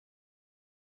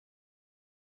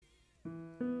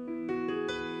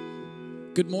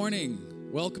Good morning.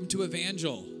 Welcome to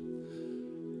Evangel.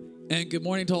 And good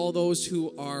morning to all those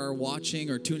who are watching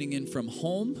or tuning in from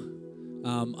home.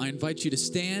 I invite you to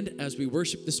stand as we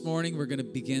worship this morning. We're going to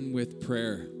begin with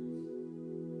prayer.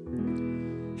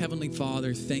 Heavenly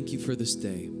Father, thank you for this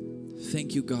day.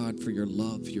 Thank you, God, for your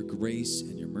love, your grace,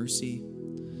 and your mercy.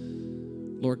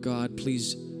 Lord God,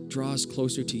 please draw us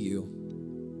closer to you.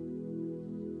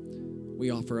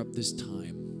 We offer up this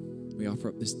time. We offer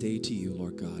up this day to you,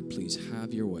 Lord God. Please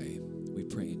have your way. We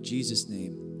pray in Jesus'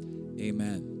 name.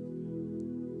 Amen.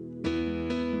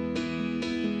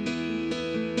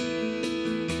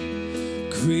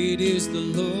 Great is the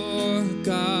Lord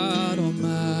God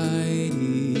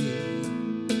Almighty.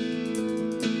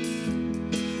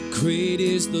 Great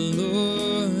is the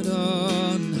Lord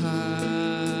on high.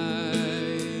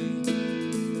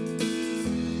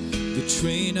 The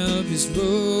train of his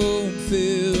robe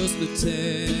fills the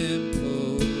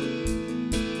temple.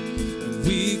 And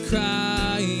we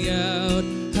cry out,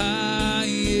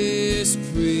 highest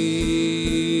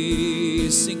praise.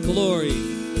 Sing glory.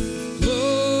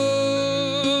 Glory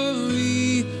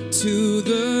to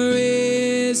the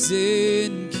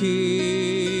risen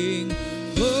King.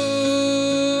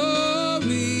 Glory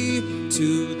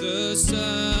to the Son.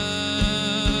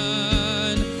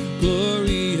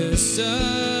 Glorious Son.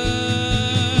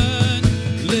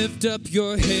 Lift up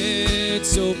your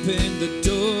heads, open the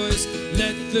doors.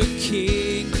 Let the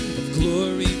King of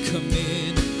glory come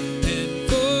in and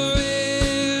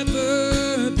forever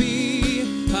be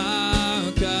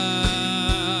our God.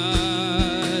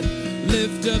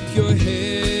 Lift up your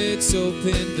heads,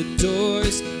 open the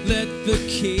doors. Let the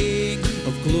King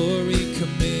of glory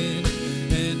come in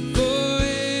and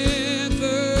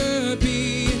forever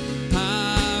be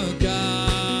our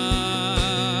God.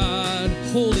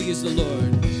 Holy is the Lord.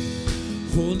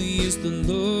 Holy is the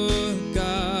Lord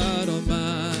God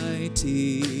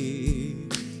Almighty.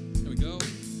 There we go.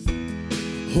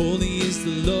 Holy is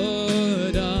the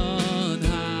Lord on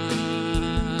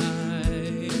high.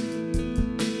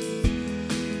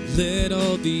 Let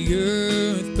all the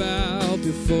earth bow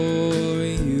before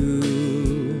you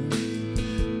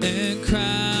and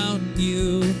crown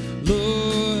you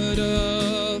Lord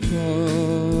of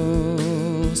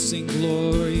all. Sing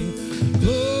glory.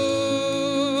 Glory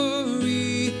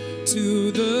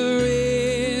to the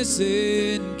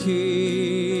risen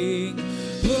King.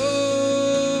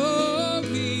 Glory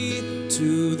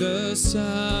to the Son.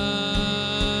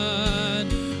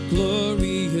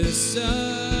 Glorious Son.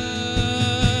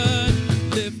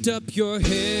 Lift up your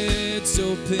heads,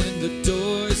 open the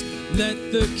doors.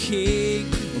 Let the King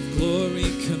of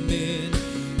glory come in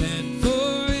and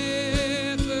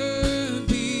forever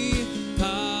be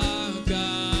our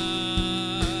God.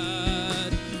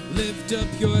 Lift up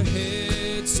your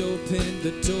heads, open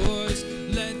the doors.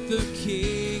 Let the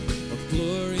King of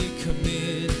glory come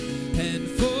in and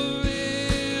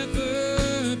forever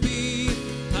be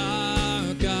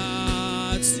our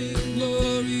God. Sing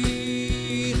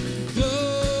glory,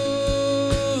 glory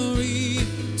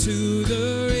to the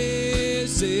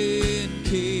risen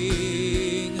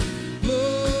King.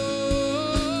 Glory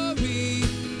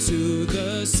to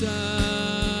the Son.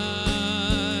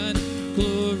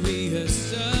 Glorious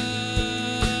Son.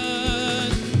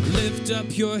 Lift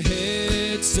up your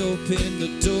heads, open the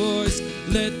doors.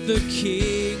 Let the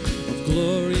King of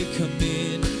glory come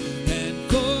in and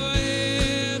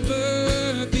forever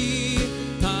be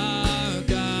our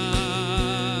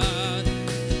God.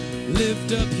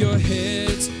 Lift up your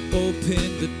heads,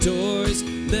 open the doors.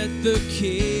 Let the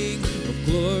King of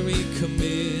glory come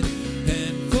in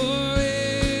and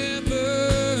forever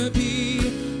be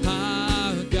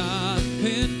our God.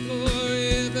 And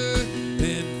forever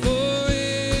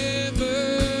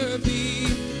be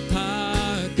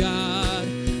our God.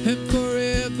 And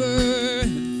forever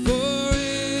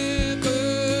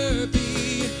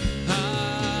be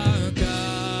our God.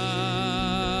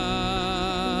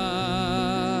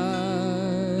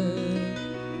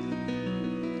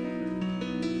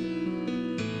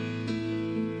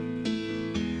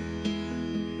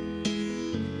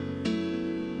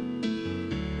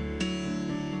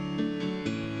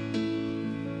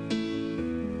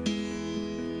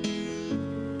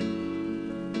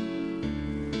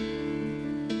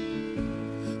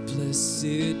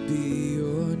 Blessed be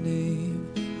your name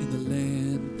in the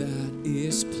land that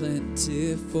is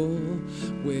plentiful,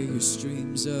 where your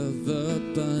streams of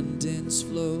abundance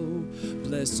flow.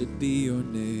 Blessed be your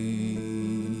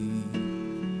name.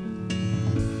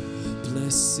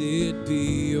 Blessed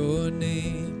be your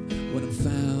name when I'm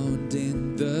found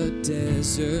in the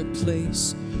desert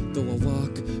place. Though I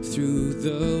walk through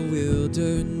the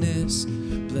wilderness,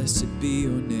 blessed be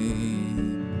your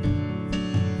name.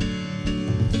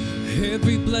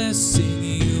 Every blessing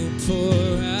you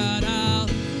pour out, I'll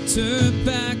turn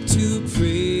back to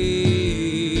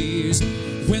praise.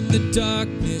 When the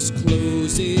darkness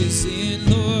closes in,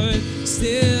 Lord,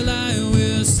 still I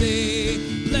will say,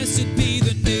 blessed be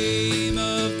the name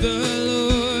of the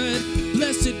Lord.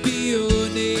 Blessed be your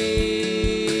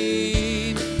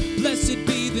name. Blessed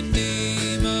be the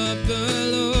name of the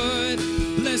Lord.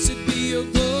 Blessed be your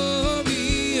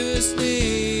glorious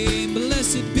name.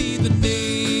 Blessed be the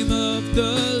name of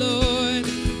the Lord.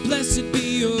 Blessed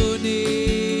be your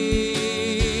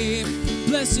name.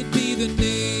 Blessed be the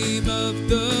name of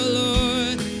the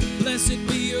Lord. Blessed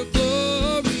be your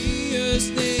glorious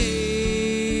name.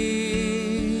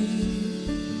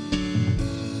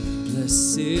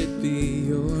 Blessed be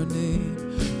your name.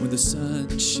 When the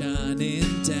sun's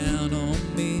shining down on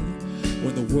me,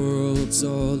 when the world's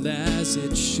all as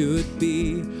it should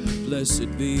be,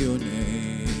 blessed be your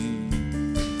name.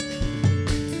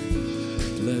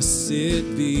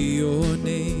 Blessed be your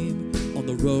name. On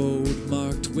the road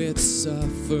marked with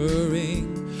suffering,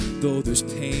 though there's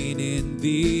pain in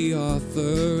the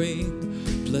offering,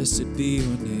 blessed be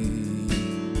your name.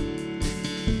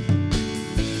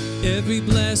 Every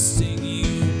blessing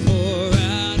you pour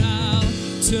out, I'll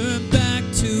turn back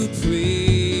to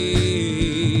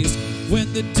praise.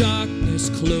 When the darkness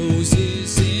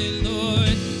closes in,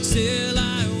 Lord, still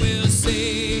I will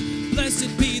say,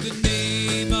 blessed be the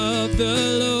name of the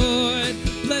Lord.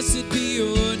 Blessed be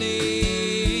your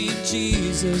name,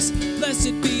 Jesus.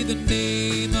 Blessed be the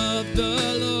name of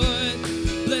the Lord.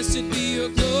 Blessed be your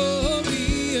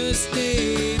glorious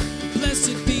name.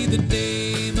 Blessed be the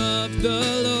name of the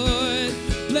Lord.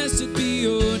 Blessed be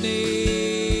your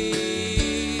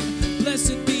name.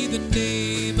 Blessed be the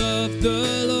name of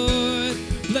the Lord.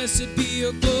 Blessed be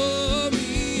your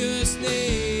glorious name.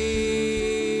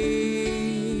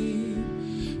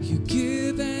 You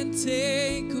give and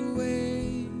take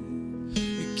away.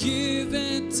 You give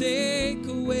and take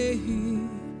away.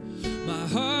 My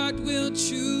heart will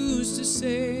choose to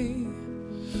say,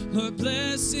 Lord,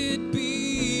 blessed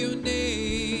be your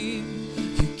name.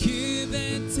 You give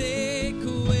and take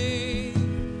away.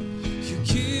 You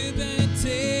give and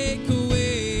take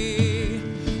away.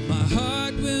 My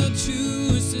heart will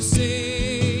choose to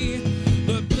say,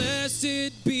 Lord,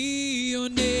 blessed be your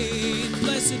name.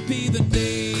 Blessed be the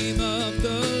name of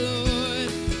the Lord.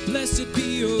 Blessed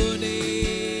be your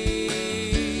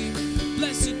name.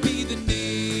 Blessed be the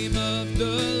name of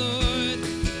the Lord.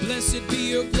 Blessed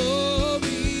be your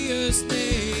glorious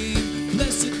name.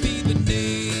 Blessed be the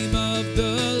name of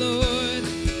the Lord.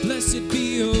 Blessed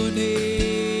be your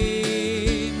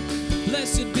name.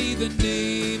 Blessed be the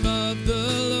name of the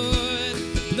Lord.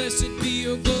 Blessed be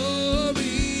your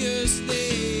glorious name.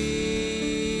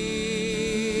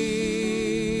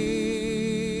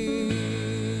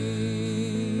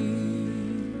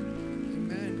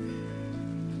 Amen.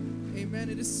 Amen.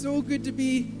 It is so good to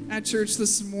be at church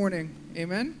this morning.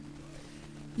 Amen.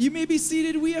 You may be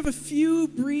seated. We have a few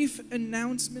brief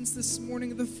announcements this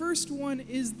morning. The first one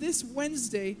is this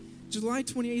Wednesday, July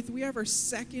 28th, we have our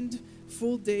second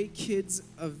full-day kids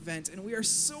event, and we are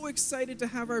so excited to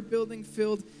have our building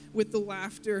filled with the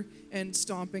laughter and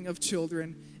stomping of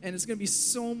children, and it's going to be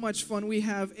so much fun. We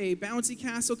have a bouncy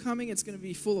castle coming. It's going to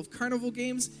be full of carnival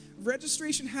games.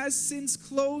 Registration has since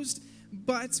closed,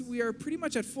 but we are pretty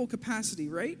much at full capacity,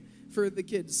 right? For the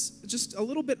kids, just a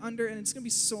little bit under, and it's going to be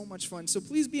so much fun. So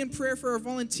please be in prayer for our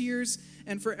volunteers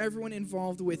and for everyone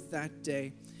involved with that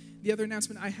day. The other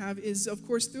announcement I have is, of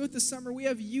course, throughout the summer, we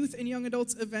have youth and young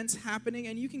adults events happening,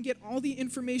 and you can get all the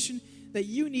information that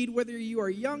you need, whether you are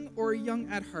young or young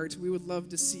at heart. We would love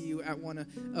to see you at one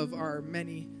of our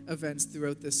many events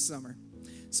throughout this summer.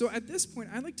 So at this point,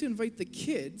 I'd like to invite the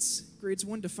kids, grades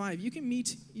 1 to 5. You can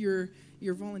meet your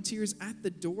volunteers at the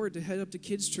door to head up to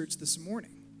Kids Church this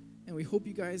morning. And we hope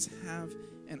you guys have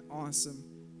an awesome,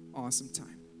 awesome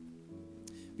time.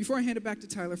 Before I hand it back to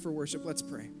Tyler for worship, let's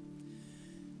pray.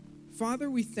 Father,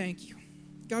 we thank you.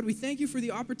 God, we thank you for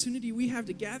the opportunity we have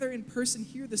to gather in person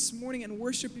here this morning and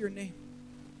worship your name.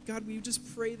 God, we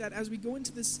just pray that as we go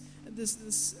into this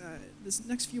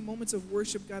next few moments of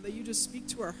worship, God, that you just speak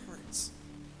to our hearts.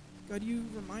 God, you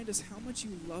remind us how much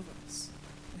you love us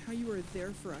and how you are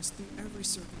there for us through every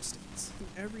circumstance, through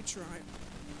every trial.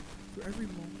 For every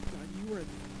moment, God, you are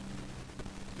there.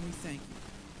 And we thank you.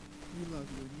 We love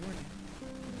you in your name.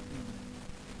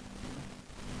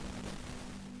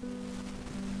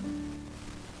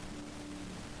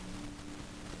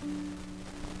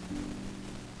 Amen.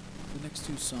 next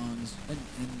two songs and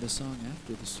the song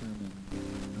after the sermon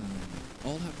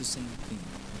all have the same theme.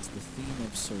 It's the theme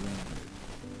of surrender.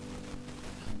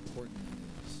 How important that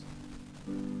is.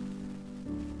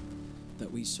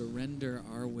 That we surrender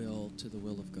our will to the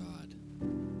will of God.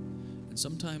 And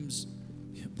sometimes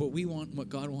what we want and what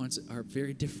God wants are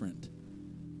very different.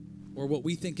 Or what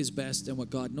we think is best and what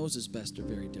God knows is best are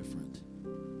very different.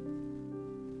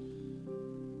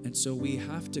 And so we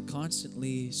have to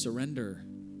constantly surrender.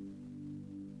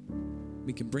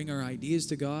 We can bring our ideas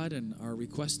to God and our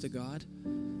requests to God,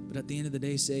 but at the end of the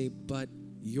day say, but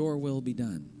your will be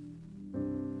done.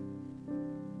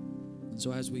 And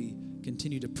so as we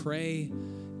continue to pray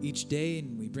each day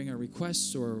and we bring our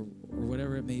requests or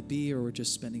whatever it may be, or we're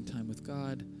just spending time with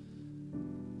God,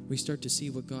 we start to see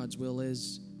what God's will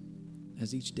is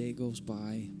as each day goes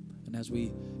by. And as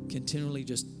we continually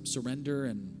just surrender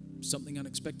and something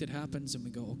unexpected happens and we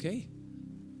go, okay,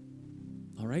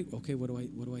 all right, okay, what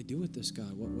do I do with this,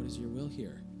 God? What is your will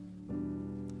here?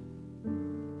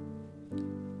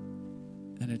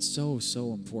 And it's so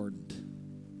important.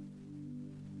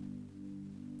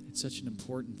 It's such an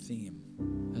important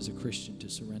theme as a Christian to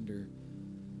surrender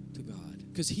to God,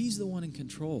 because he's the one in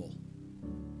control.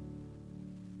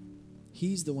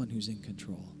 He's the one who's in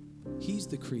control. He's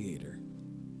the creator.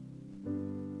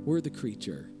 We're the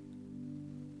creature.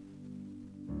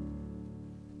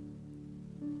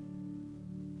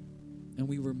 And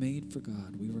we were made for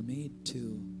God. We were made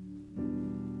to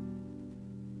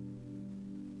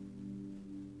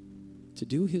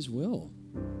do his will.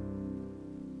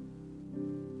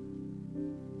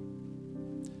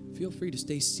 Feel free to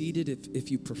stay seated if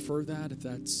you prefer that, if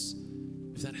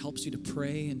that helps you to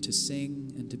pray and to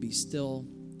sing and to be still.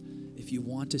 If you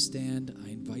want to stand, I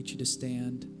invite you to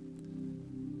stand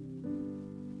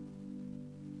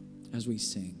as we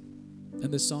sing.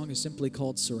 And the song is simply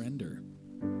called Surrender.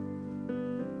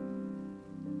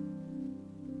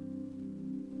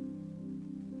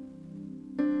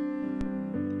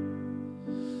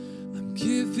 I'm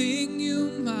giving you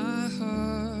my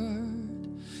heart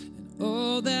and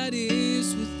all that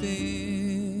is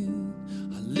within.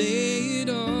 I lay it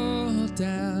all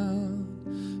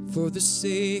down for the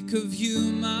sake of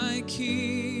you, my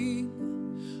King.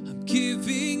 I'm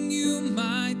giving you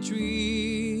my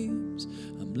dreams.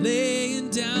 I'm laying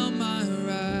down my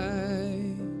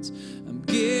rights. I'm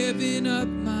giving up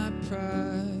my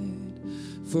pride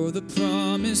for the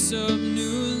promise of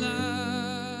new life.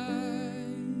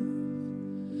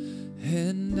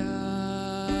 And I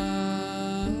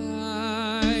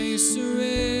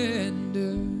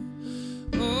surrender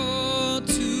all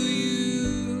to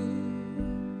you,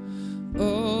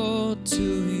 all to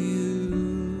you.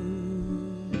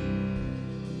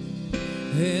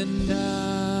 And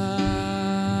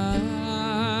I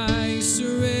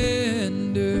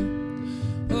surrender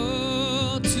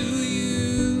all to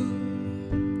you,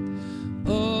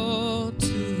 all to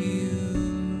you.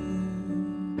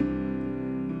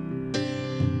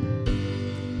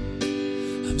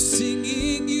 I'm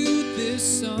singing you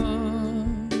this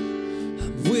song.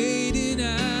 I'm waiting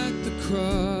at the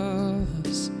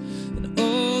cross, and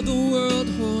all the world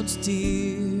holds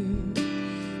dear.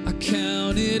 I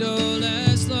count it all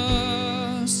as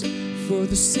lost for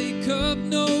the sake of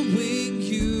knowing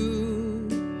you,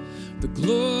 the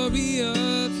glory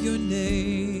of your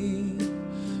name,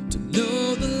 to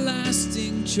know the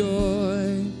lasting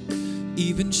joy,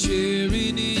 even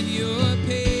sharing in your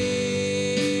pain.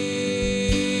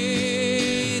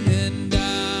 And I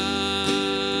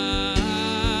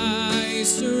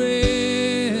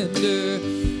surrender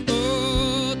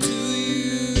all to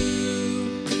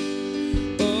you,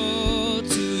 all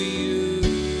to you.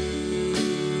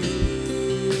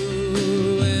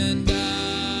 And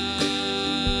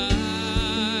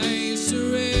I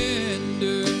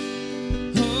surrender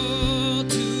all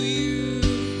to you,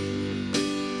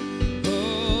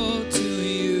 all to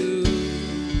you.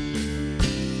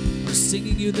 I'm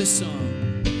singing you this song.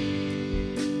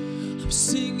 I'm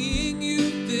singing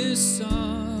you this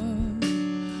song.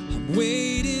 I'm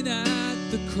waiting at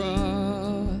the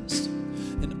cross,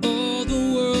 and all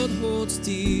the world holds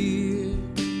dear.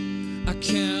 I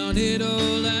count it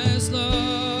all as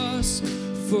lost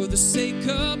for the sake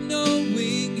of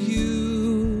knowing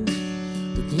you,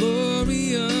 the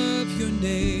glory of your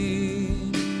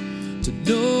name, to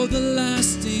know the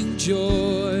lasting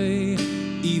joy,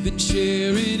 even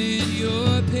sharing in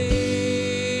your pain.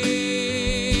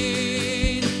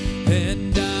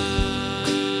 And I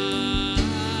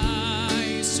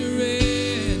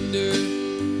surrender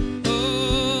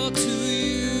all to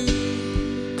you,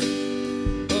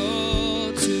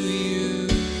 all to you.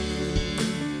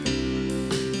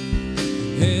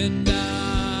 And I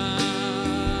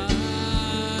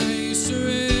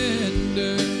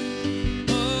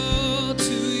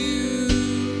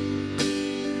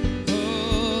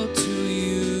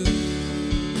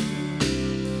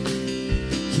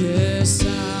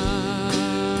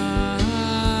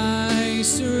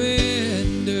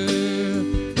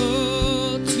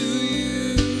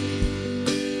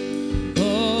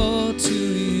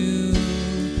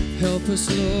us,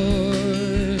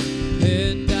 Lord,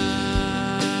 and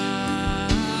I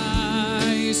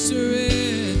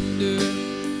surrender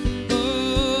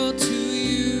all to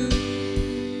you,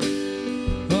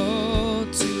 all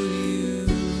to you.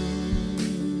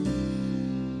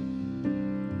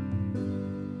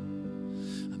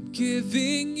 I'm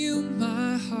giving you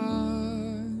my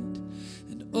heart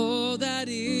and all that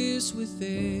is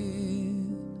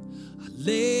within. I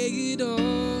lay it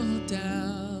all down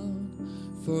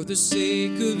for the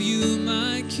sake of you,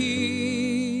 my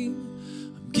King.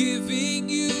 I'm giving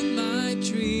you my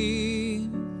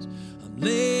dreams. I'm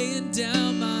laying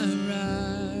down my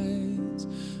rights.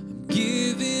 I'm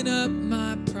giving up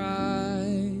my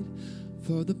pride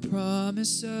for the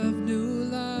promise of new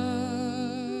life.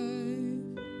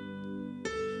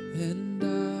 And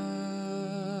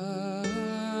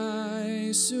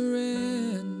I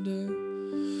surrender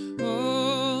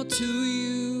all to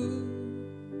you,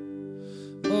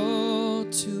 all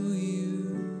to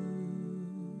you.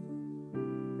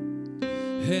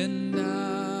 And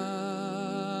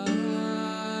I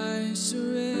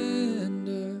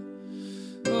surrender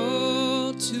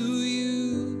all to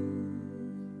you,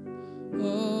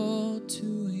 all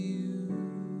to you.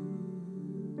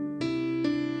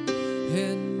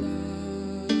 And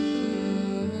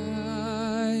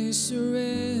I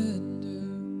surrender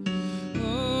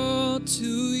all to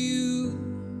you,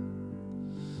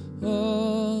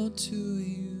 all to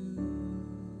you.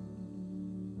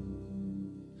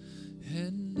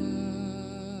 And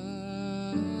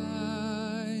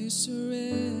I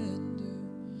surrender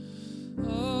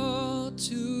all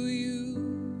to you,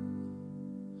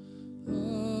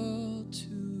 all to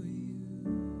you.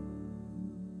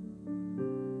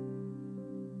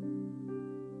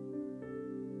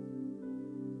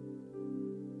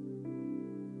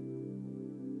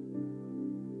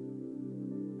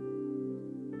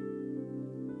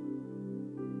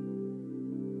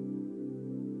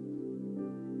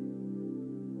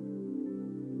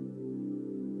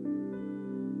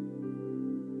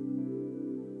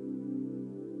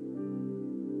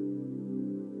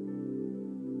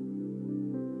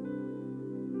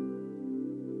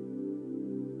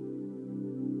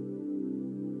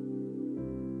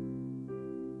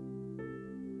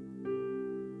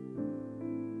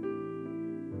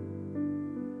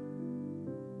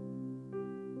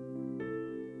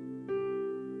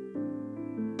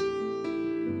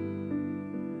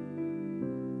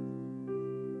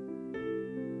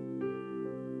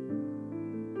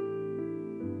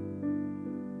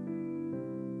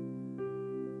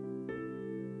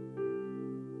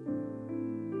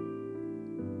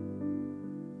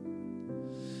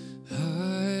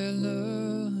 I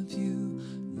love you,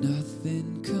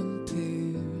 nothing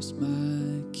compares,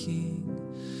 my King.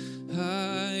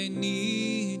 I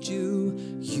need you,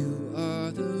 you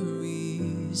are the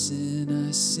reason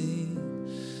I sing.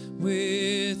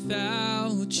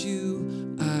 Without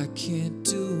you, I can't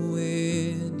do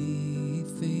anything.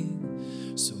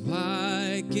 So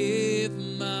I give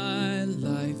my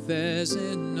life as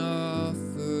an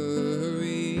offering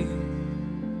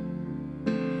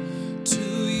to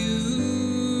you.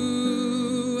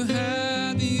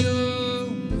 Have your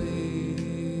way.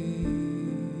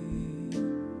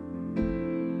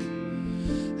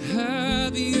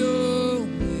 Have your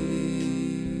way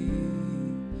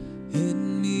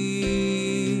in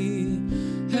me.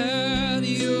 Have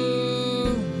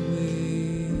your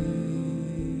way,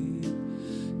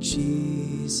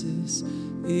 Jesus,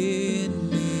 in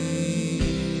me.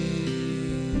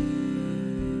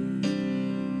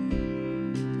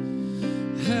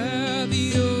 Have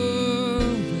your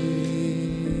way.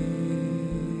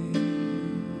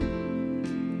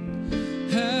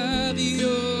 Have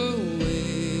your way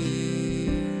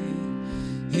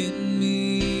in me.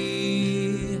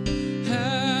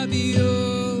 Have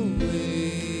your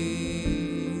way,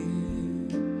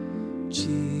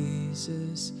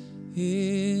 Jesus,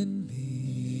 in me.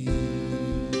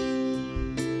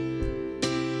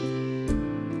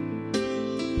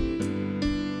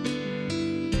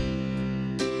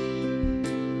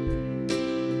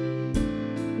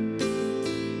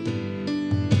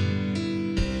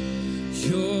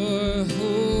 You're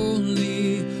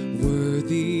holy,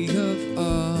 worthy of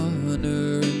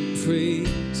honor and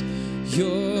praise.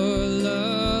 You're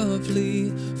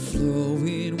lovely,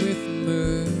 flowing with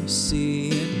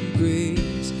mercy and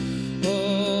grace.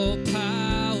 All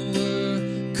power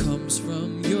comes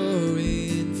from your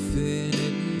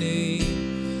infinite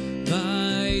name.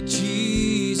 My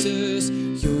Jesus,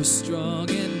 you're strong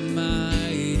and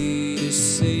mighty to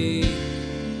save.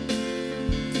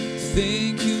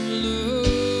 Thank you,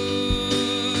 Lord.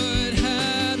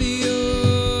 Have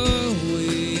your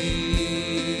way.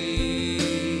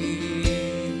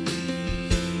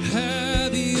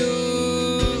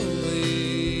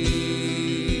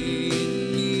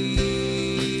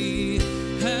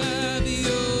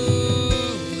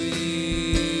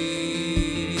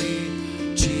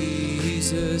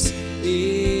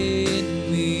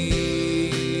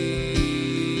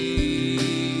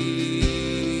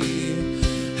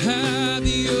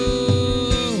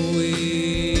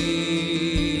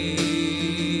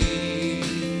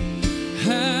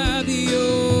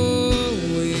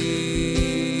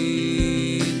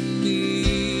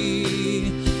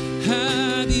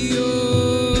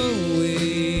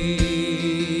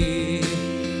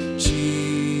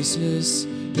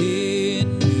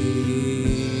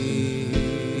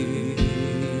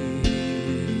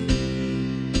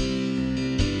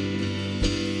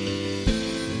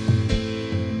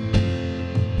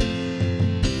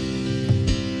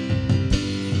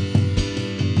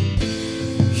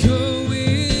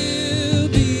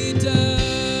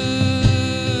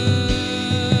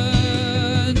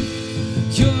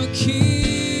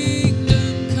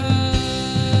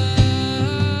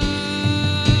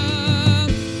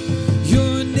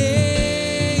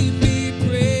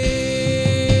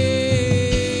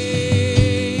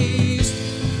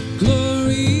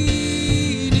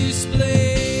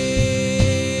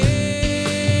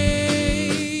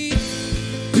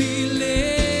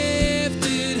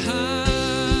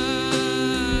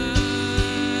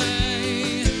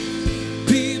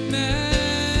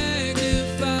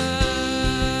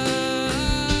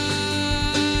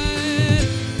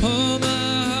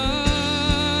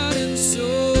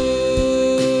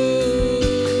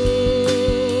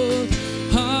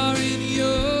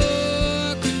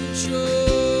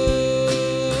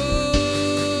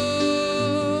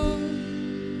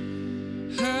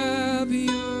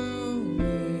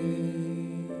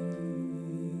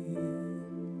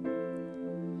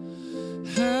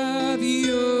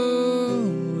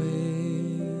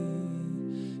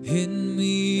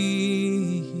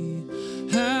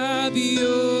 Have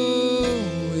your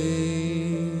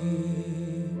way,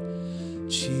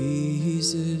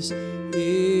 Jesus,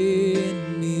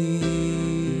 in me.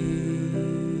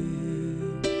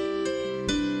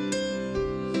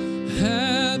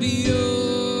 Have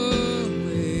your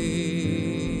way.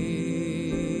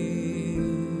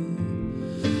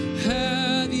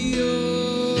 Have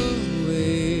your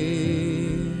way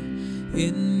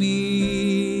in me.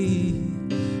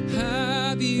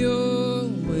 Have your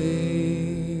way,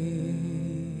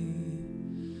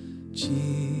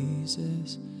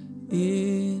 Jesus,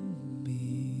 in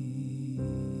me.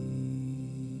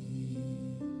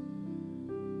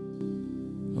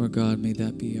 Lord God, may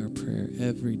that be our prayer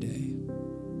every day.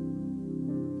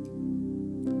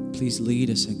 Please lead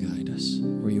us and guide us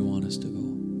where you want us to go.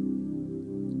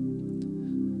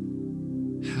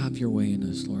 Have your way in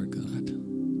us, Lord God.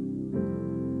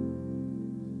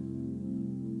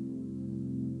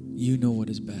 You know what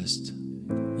is best.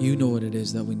 You know what it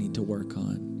is that we need to work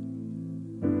on.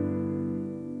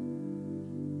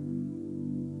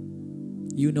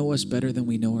 You know us better than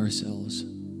we know ourselves.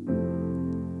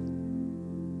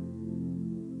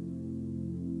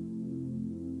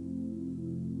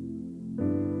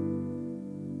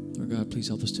 Lord God, please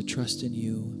help us to trust in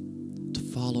you, to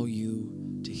follow you,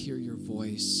 to hear your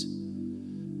voice,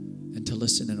 and to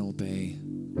listen and obey.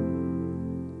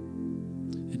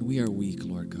 And we are weak,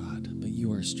 Lord God, but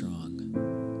you are strong.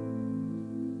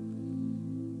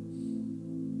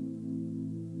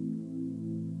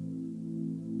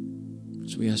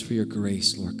 So we ask for your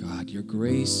grace, Lord God, your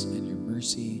grace and your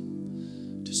mercy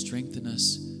to strengthen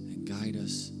us and guide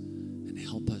us and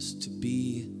help us to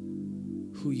be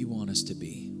who you want us to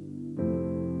be.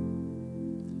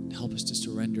 Help us to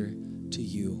surrender to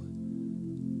you.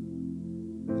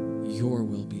 Your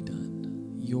will be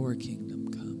done. Your kingdom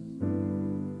come.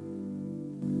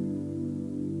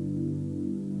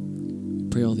 We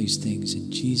pray all these things in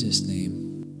Jesus'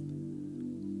 name.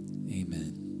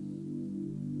 Amen.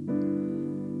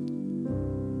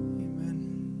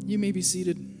 Amen. You may be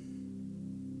seated.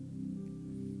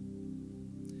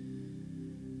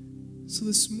 So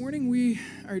this morning we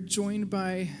are joined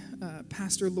by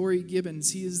Pastor Laurie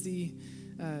Gibbons. He is the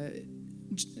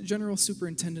General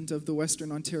Superintendent of the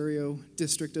Western Ontario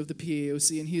District of the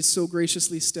PAOC, and he has so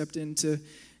graciously stepped in to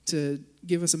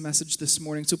give us a message this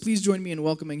morning. So please join me in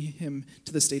welcoming him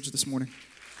to the stage this morning.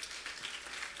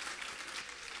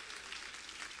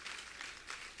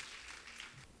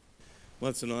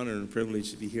 Well, it's an honor and a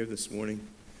privilege to be here this morning,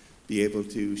 be able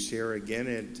to share again.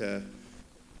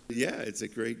 It's a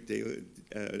great day,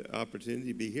 opportunity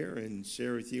to be here and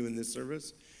share with you in this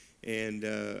service. And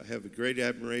have a great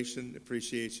admiration,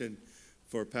 appreciation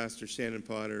for Pastor Shannon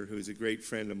Potter, who is a great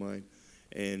friend of mine.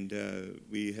 And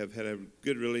we have had a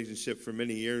good relationship for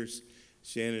many years.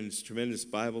 Shannon's a tremendous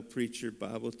Bible preacher,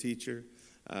 Bible teacher,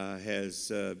 has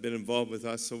been involved with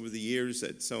us over the years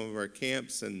at some of our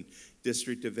camps and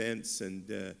district events,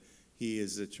 and he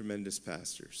is a tremendous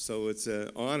pastor. So it's an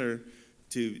honor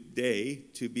today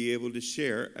to be able to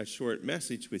share a short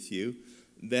message with you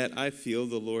that I feel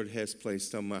the Lord has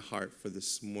placed on my heart for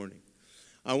this morning.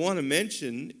 I want to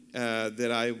mention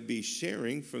that I will be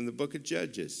sharing from the book of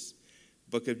Judges.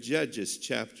 Book of Judges,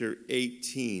 chapter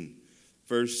 18,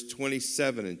 verse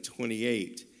 27 and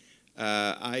 28.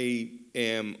 I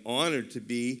am honored to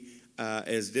be,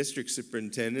 as district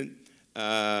superintendent,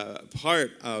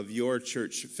 part of your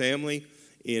church family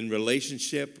in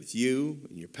relationship with you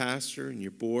and your pastor and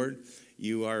your board.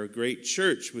 You are a great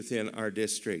church within our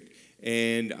district.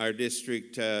 And our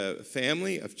district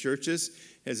family of churches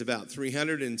has about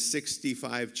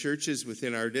 365 churches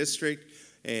within our district,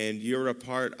 and you're a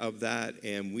part of that,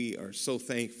 and we are so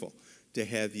thankful to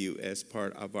have you as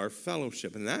part of our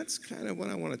fellowship. And that's kind of what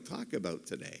I want to talk about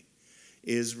today,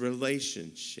 is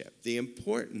relationship, the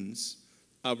importance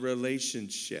of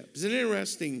relationship. It's an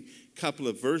interesting couple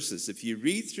of verses. If you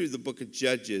read through the book of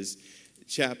Judges,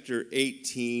 chapter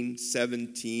 18,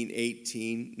 17,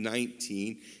 18,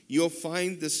 19, you'll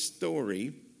find the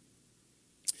story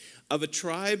of a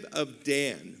tribe of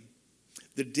Dan,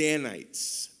 the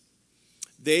Danites.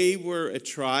 They were a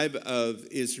tribe of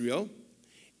Israel,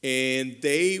 and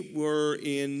they were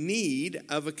in need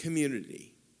of a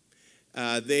community.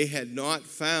 They had not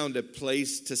found a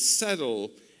place to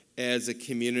settle as a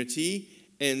community,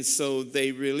 and so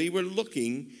they really were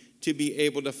looking to be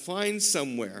able to find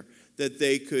somewhere that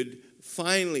they could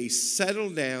finally settle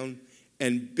down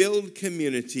and build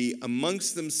community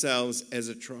amongst themselves as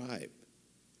a tribe.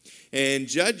 And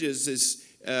Judges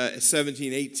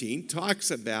 17:18 talks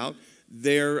about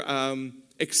their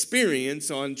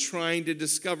experience on trying to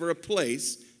discover a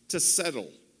place to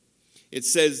settle. It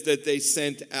says that they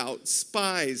sent out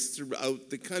spies throughout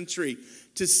the country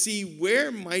to see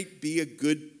where might be a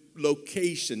good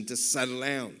location to settle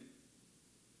down.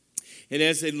 And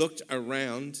as they looked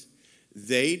around,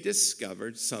 they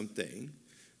discovered something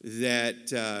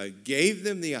that gave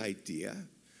them the idea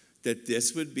that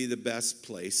this would be the best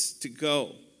place to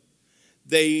go.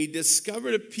 They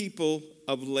discovered a people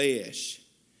of Laish.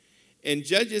 And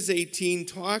Judges 18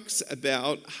 talks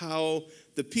about how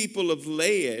the people of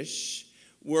Laish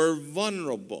were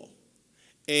vulnerable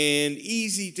and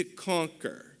easy to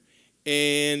conquer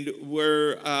and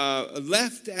were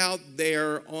left out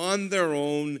there on their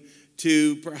own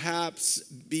to perhaps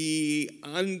be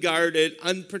unguarded,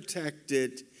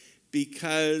 unprotected,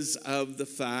 because of the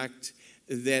fact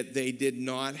that they did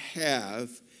not have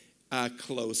a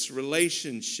close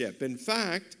relationship. In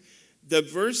fact, the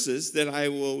verses that I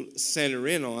will center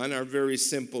in on are very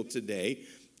simple today.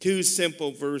 Two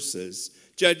simple verses.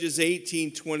 Judges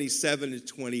 18, 27 to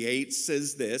 28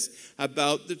 says this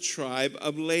about the tribe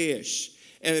of Laish.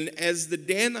 And as the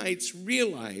Danites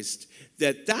realized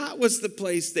that that was the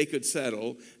place they could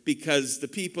settle because the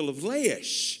people of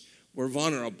Laish were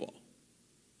vulnerable.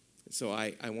 So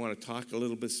I want to talk a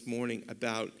little bit this morning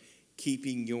about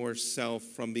keeping yourself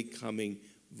from becoming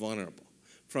vulnerable,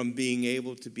 from being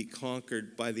able to be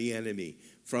conquered by the enemy,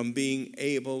 from being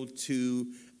able to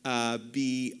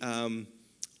be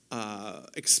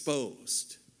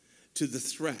exposed to the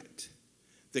threat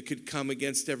that could come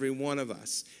against every one of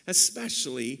us,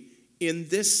 especially in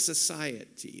this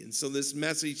society. And so this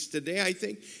message today, I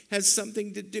think, has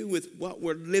something to do with what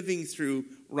we're living through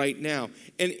right now.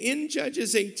 And in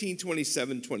Judges 18,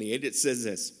 27, 28, it says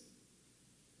this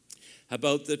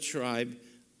about the tribe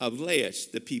of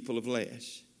Laish, the people of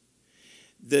Laish.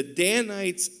 The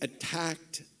Danites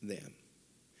attacked them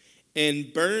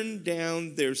and burned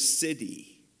down their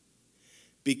city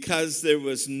because there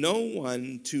was no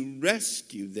one to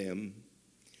rescue them,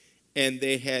 and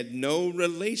they had no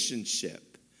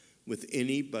relationship with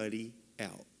anybody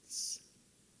else.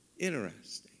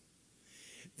 Interesting.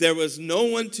 There was no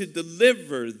one to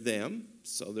deliver them,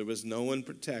 so there was no one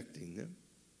protecting them,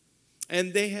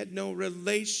 and they had no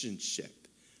relationship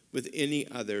with any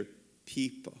other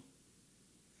people.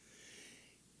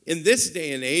 In this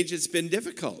day and age, it's been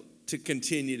difficult to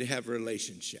continue to have a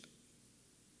relationship.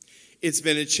 It's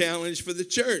been a challenge for the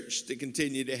church to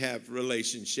continue to have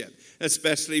relationship,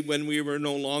 especially when we were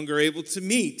no longer able to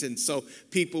meet, and so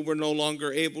people were no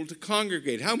longer able to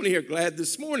congregate. How many are glad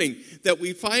this morning that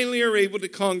we finally are able to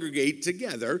congregate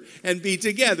together and be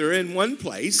together in one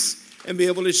place and be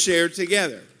able to share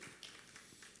together?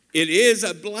 It is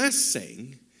a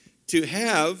blessing to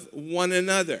have one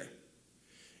another.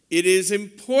 It is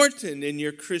important in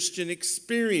your Christian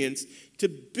experience to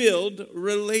build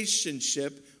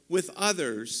relationship with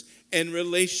others and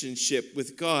relationship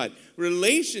with God.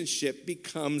 Relationship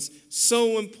becomes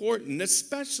so important,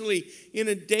 especially in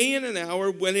a day and an hour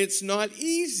when it's not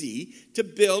easy to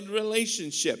build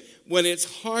relationship, when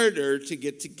it's harder to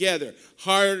get together,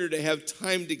 harder to have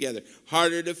time together,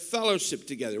 harder to fellowship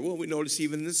together. Well, we notice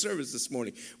even in the service this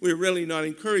morning, we're really not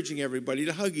encouraging everybody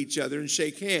to hug each other and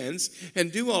shake hands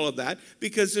and do all of that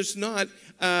because there's not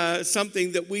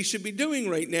something that we should be doing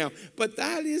right now. But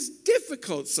that is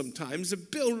difficult sometimes to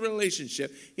build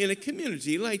relationship in a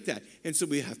community like that. And so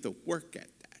we have to work at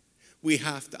that. We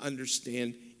have to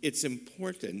understand its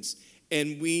importance.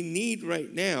 And we need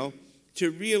right now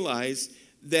to realize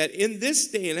that in this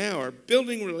day and hour,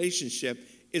 building relationship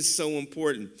is so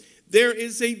important. There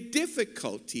is a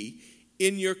difficulty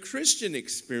in your Christian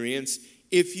experience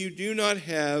if you do not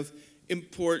have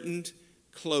important,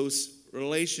 close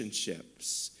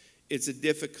relationships. It's a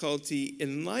difficulty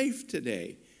in life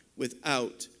today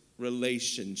without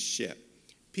relationship.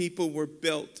 People were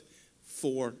built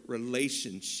for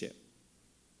relationship.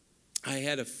 I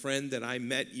had a friend that I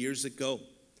met years ago.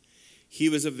 He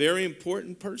was a very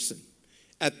important person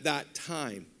at that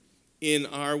time in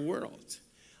our world.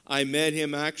 I met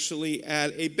him actually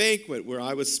at a banquet where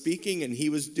I was speaking and he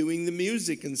was doing the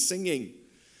music and singing.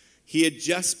 He had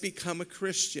just become a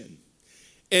Christian.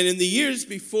 And in the years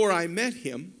before I met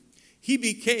him, he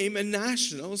became a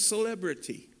national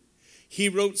celebrity. He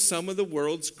wrote some of the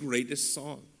world's greatest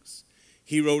songs.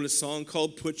 He wrote a song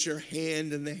called Put Your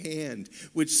Hand in the Hand,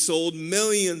 which sold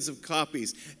millions of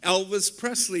copies. Elvis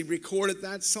Presley recorded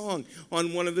that song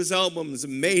on one of his albums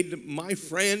and made my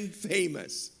friend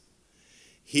famous.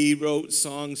 He wrote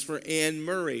songs for Anne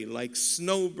Murray like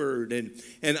Snowbird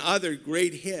and other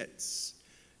great hits.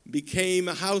 Became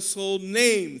a household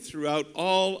name throughout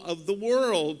all of the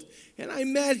world. And I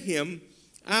met him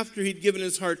after he'd given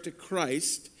his heart to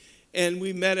Christ. And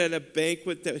we met at a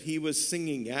banquet that he was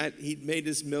singing at. He'd made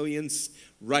his millions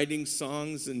writing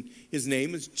songs, and his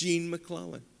name is Gene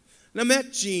McClellan. And I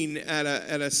met Gene at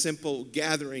a simple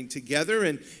gathering together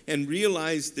and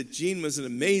realized that Gene was an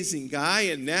amazing guy.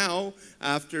 And now,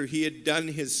 after he had done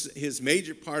his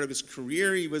major part of his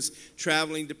career, he was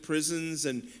traveling to prisons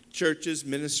and churches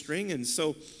ministering. And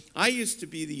so I used to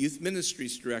be the youth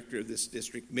ministries director of this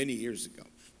district many years ago,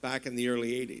 back in the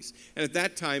early 80s. And at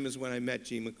that time is when I met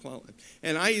Gene McClellan.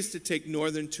 And I used to take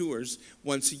northern tours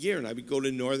once a year, and I would go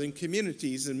to northern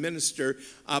communities and minister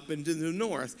up into the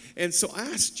north. And so I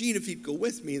asked Gene if he'd go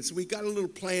with me, and so we got a little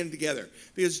plan together.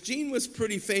 Because Gene was a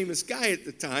pretty famous guy at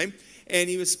the time, and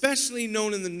he was especially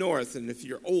known in the north. And if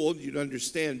you're old, you'd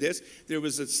understand this. There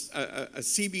was a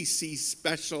CBC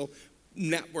special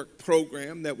network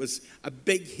program that was a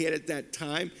big hit at that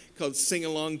time called Sing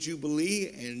Along Jubilee,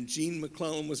 and Gene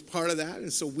McClellan was part of that.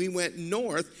 And so we went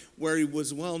north where he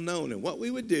was well known. And what we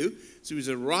would do is we would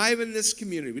arrive in this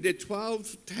community. We did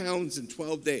 12 towns in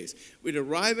 12 days. We'd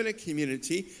arrive in a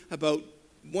community about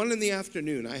 1 in the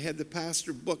afternoon. I had the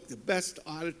pastor book the best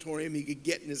auditorium he could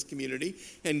get in his community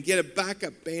and get a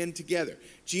backup band together.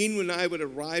 Gene and I would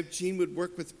arrive. Gene would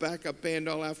work with the backup band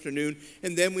all afternoon,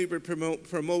 and then we would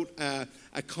promote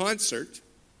a concert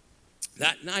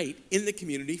that night in the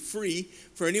community, free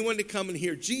for anyone to come and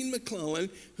hear Gene McClellan,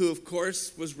 who, of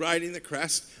course, was riding the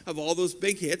crest of all those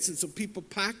big hits. And so people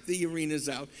packed the arenas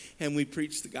out, and we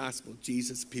preached the gospel of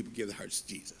Jesus. People give their hearts to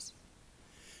Jesus.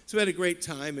 So we had a great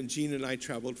time, and Gene and I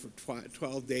traveled for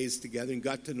 12 days together and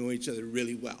got to know each other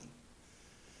really well.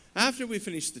 After we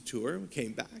finished the tour, we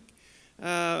came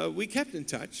back. We kept in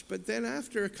touch, but then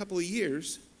after a couple of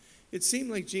years, it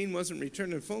seemed like Gene wasn't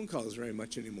returning phone calls very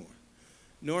much anymore,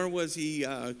 nor was he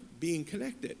being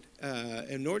connected,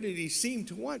 and nor did he seem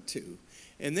to want to.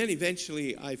 And then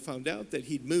eventually I found out that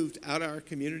he'd moved out of our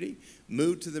community,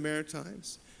 moved to the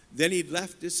Maritimes. Then he'd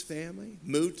left his family,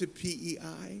 moved to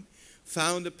PEI,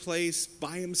 found a place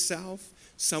by himself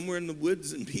somewhere in the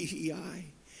woods in PEI,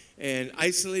 and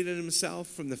isolated himself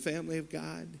from the family of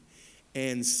God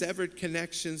and severed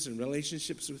connections and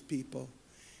relationships with people.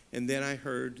 And then I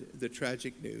heard the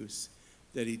tragic news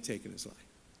that he'd taken his life.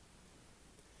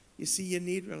 You see, you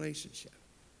need relationship.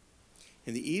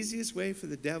 And the easiest way for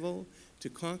the devil to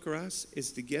conquer us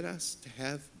is to get us to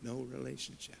have no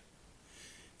relationship.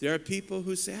 There are people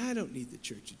who say, I don't need the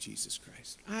Church of Jesus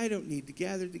Christ. I don't need to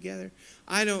gather together.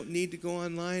 I don't need to go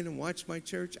online and watch my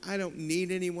church. I don't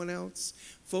need anyone else.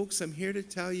 Folks, I'm here to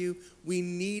tell you, we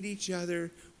need each other.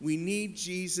 We need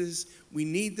Jesus. We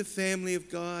need the family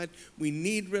of God. We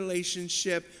need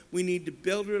relationship. We need to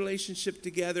build relationship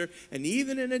together. And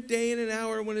even in a day and an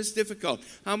hour when it's difficult,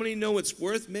 how many know it's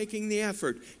worth making the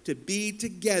effort to be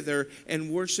together and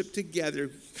worship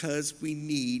together because we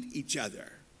need each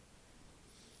other?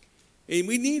 And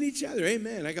we need each other.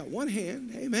 Amen. I got one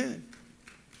hand. Amen.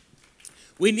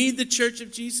 We need the Church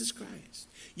of Jesus Christ.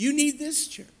 You need this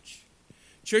church.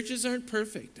 Churches aren't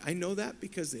perfect. I know that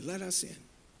because they let us in.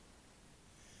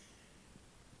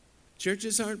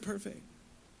 Churches aren't perfect,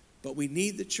 but we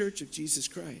need the Church of Jesus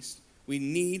Christ. We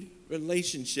need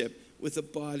relationship with the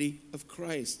body of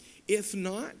Christ. If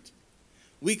not,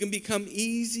 we can become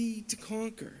easy to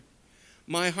conquer.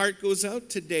 My heart goes out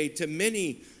today to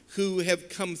many who have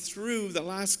come through the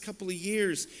last couple of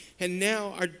years and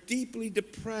now are deeply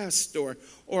depressed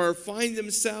or find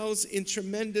themselves in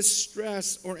tremendous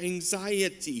stress or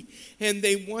anxiety, and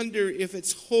they wonder if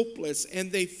it's hopeless,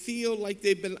 and they feel like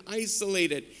they've been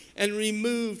isolated and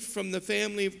removed from the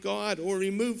family of God or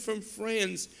removed from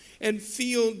friends and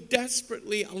feel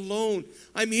desperately alone.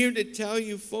 I'm here to tell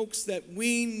you, folks, that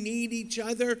we need each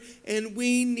other and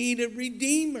we need a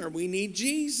Redeemer. We need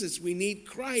Jesus. We need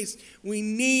Christ. We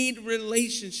need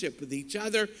relationship with each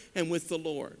other and with the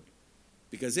Lord.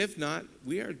 Because if not,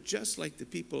 we are just like the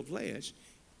people of Laish,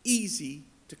 easy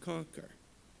to conquer.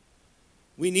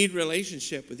 We need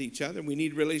relationship with each other. We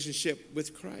need relationship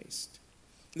with Christ.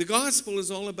 The gospel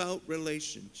is all about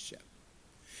relationship.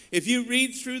 If you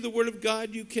read through the Word of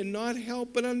God, you cannot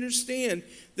help but understand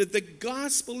that the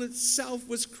gospel itself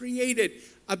was created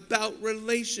about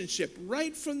relationship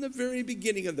right from the very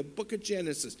beginning of the book of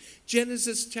Genesis.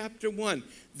 Genesis chapter 1.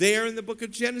 There in the book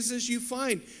of Genesis, you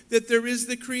find that there is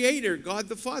the Creator, God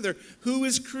the Father, who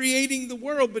is creating the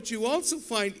world. But you also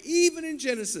find, even in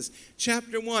Genesis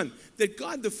chapter 1, that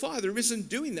God the Father isn't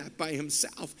doing that by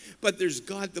himself. But there's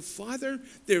God the Father,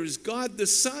 there's God the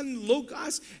Son,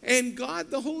 Logos, and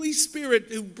God the Holy Spirit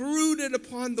who brooded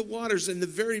upon the waters in the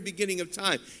very beginning of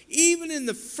time. Even in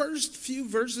the first few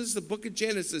verses of the book of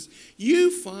Genesis, Genesis,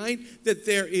 you find that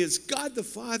there is God the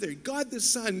Father, God the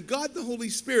Son, God the Holy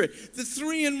Spirit, the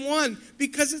three in one,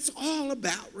 because it's all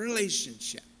about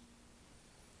relationship.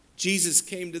 Jesus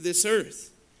came to this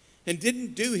earth and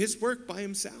didn't do his work by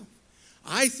himself.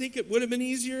 I think it would have been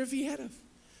easier if he had have.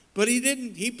 But he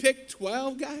didn't. He picked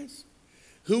 12 guys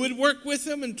who would work with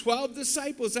him and 12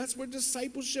 disciples. That's where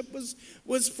discipleship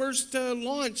was first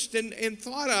launched and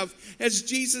thought of as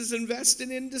Jesus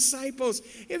invested in disciples.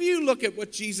 If you look at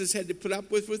what Jesus had to put up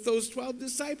with those 12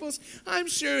 disciples, I'm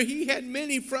sure he had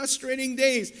many frustrating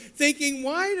days thinking,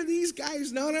 why do these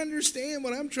guys not understand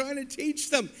what I'm trying to teach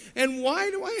them? And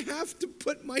why do I have to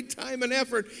put my time and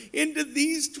effort into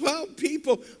these 12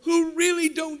 people who really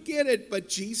don't get it? But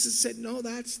Jesus said, no,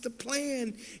 that's the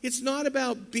plan. It's not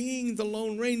about being the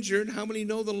Lone Ranger. And how many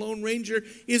know the Lone Ranger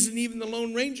isn't even the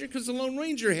Lone Ranger? Because the Lone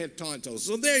Ranger had Tonto.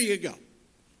 So there you go.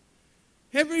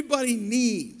 Everybody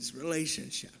needs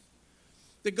relationship.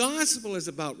 The gospel is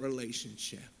about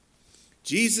relationship.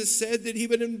 Jesus said that he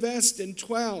would invest in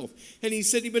 12. And he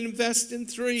said he would invest in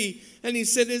 3. And he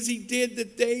said as he did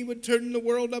that they would turn the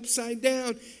world upside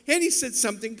down. And he said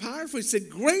something powerful. He said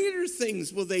greater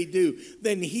things will they do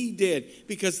than he did.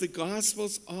 Because the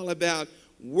gospel's all about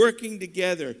working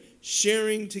together,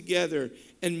 sharing together,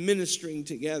 and ministering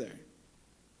together.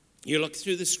 You look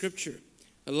through the scripture,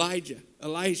 Elijah,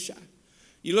 Elisha.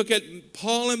 You look at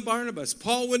Paul and Barnabas.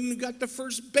 Paul wouldn't have got to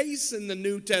first base in the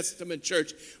New Testament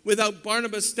church without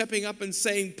Barnabas stepping up and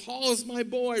saying, Paul's my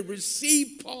boy,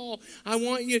 receive Paul, I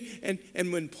want you. And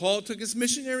when Paul took his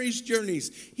missionaries'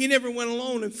 journeys, he never went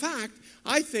alone. In fact,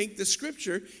 I think the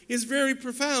scripture is very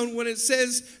profound when it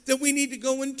says that we need to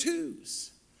go in twos.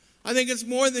 I think it's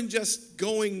more than just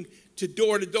going to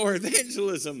door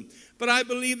evangelism. But I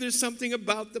believe there's something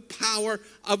about the power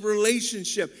of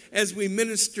relationship as we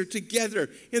minister together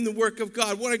in the work of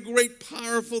God. What a great,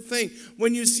 powerful thing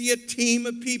when you see a team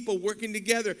of people working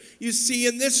together. You see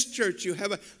in this church, you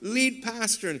have a lead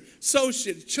pastor, an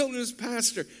associate, children's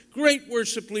pastor, great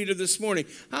worship leader this morning.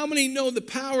 How many know the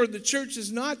power of the church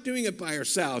is not doing it by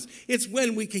ourselves? It's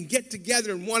when we can get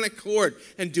together in one accord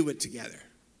and do it together.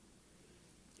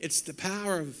 It's the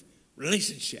power of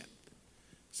relationship.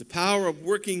 It's the power of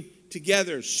working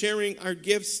together, sharing our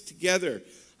gifts together.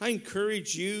 I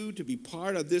encourage you to be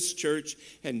part of this church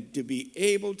and to be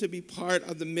able to be part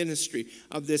of the ministry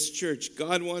of this church.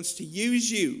 God wants to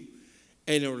use you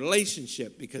in a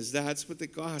relationship because that's what the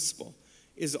gospel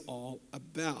is all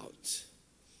about,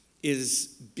 is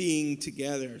being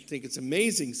together. I think it's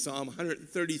amazing. Psalm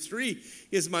 133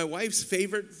 is my wife's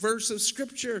favorite verse of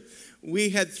scripture. We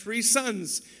had 3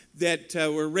 sons that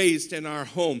were raised in our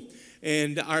home.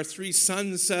 And our 3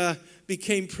 sons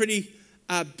became pretty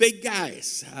big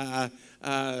guys,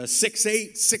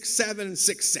 6'8", 6'7", and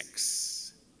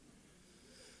 6'6".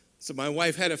 So my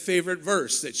wife had a favorite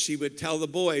verse that she would tell the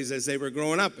boys as they were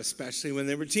growing up, especially when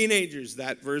they were teenagers.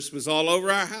 That verse was all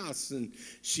over our house, and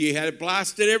she had it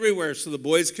blasted everywhere so the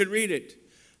boys could read it.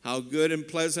 How good and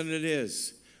pleasant it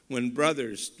is when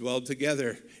brothers dwell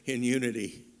together in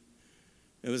unity.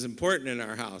 It was important in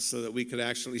our house so that we could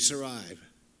actually survive.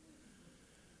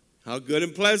 How good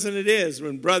and pleasant it is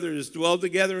when brothers dwell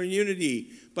together in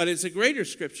unity. But it's a greater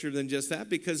scripture than just that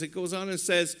because it goes on and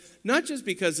says, not just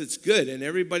because it's good and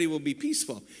everybody will be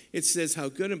peaceful. It says how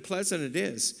good and pleasant it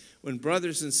is when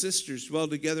brothers and sisters dwell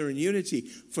together in unity.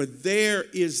 For there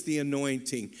is the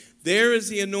anointing. There is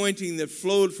the anointing that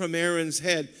flowed from Aaron's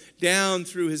head down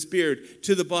through his beard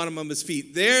to the bottom of his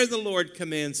feet. There the Lord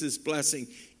commands his blessing,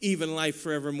 even life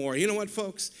forevermore. You know what,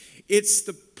 folks? It's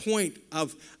the point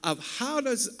of how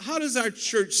does our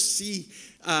church see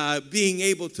being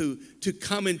able to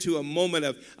come into a moment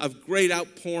of great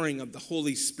outpouring of the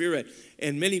Holy Spirit.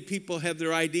 And many people have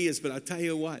their ideas, but I'll tell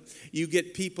you what, you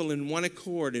get people in one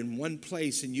accord in one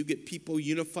place, and you get people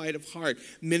unified of heart,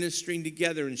 ministering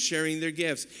together and sharing their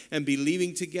gifts and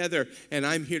believing together. And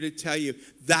I'm here to tell you,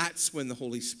 that's when the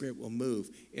Holy Spirit will move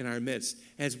in our midst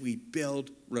as we build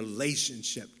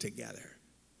relationship together.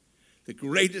 The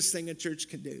greatest thing a church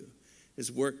can do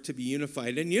is work to be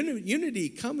unified. And unity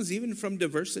comes even from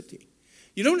diversity.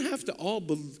 You don't have to all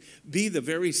be the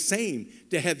very same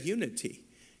to have unity.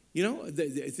 You know,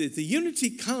 the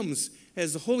unity comes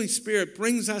as the Holy Spirit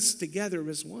brings us together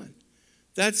as one.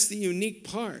 That's the unique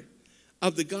part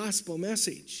of the gospel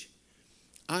message.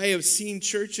 I have seen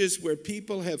churches where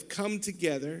people have come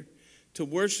together to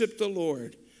worship the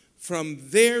Lord from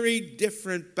very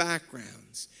different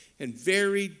backgrounds and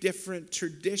very different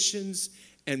traditions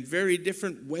and very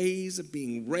different ways of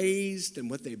being raised and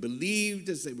what they believed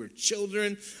as they were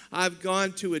children. I've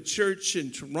gone to a church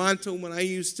in Toronto when I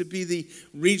used to be the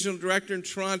regional director in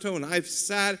Toronto, and I've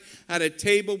sat at a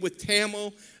table with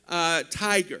Tamil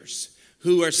Tigers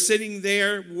who are sitting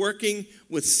there working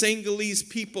with Sinhalese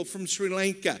people from Sri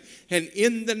Lanka. And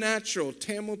in the natural,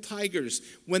 Tamil Tigers,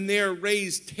 when they are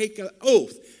raised, take an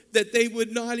oath that they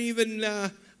would not even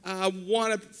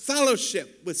want a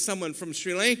fellowship with someone from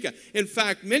Sri Lanka. In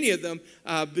fact, many of them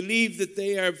believe that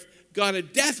they have got a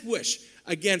death wish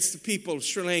against the people of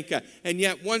Sri Lanka. And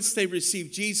yet, once they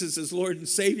receive Jesus as Lord and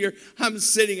Savior, I'm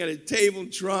sitting at a table in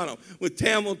Toronto with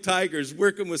Tamil Tigers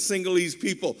working with Sinhalese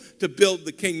people to build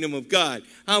the kingdom of God.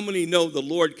 How many know the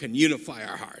Lord can unify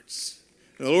our hearts?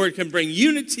 The Lord can bring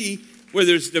unity where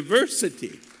there's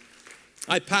diversity.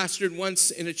 I pastored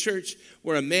once in a church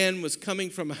where a man was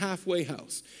coming from a halfway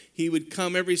house. He would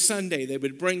come every Sunday. They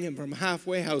would bring him from a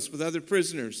halfway house with other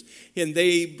prisoners. And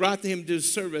they brought him to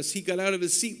service. He got out of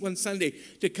his seat one Sunday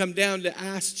to come down to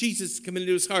ask Jesus to come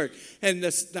into his heart. And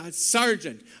the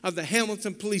sergeant of the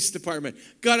Hamilton Police Department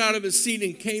got out of his seat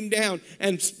and came down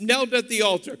and knelt at the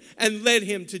altar and led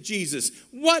him to Jesus.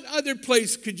 What other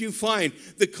place could you find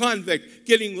the convict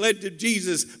getting led to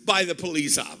Jesus by the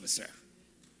police officer?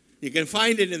 You can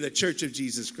find it in the Church of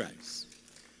Jesus Christ.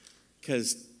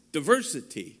 Because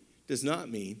diversity does not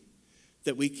mean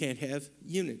that we can't have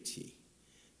unity.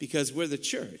 Because we're the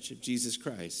church of Jesus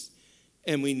Christ.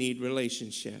 And we need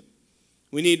relationship.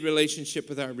 We need relationship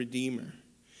with our Redeemer.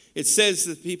 It says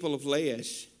the people of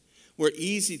Laish were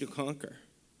easy to conquer.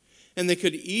 And they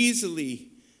could easily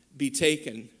be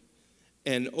taken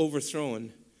and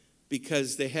overthrown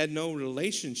because they had no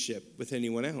relationship with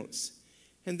anyone else.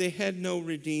 And they had no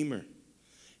Redeemer.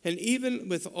 And even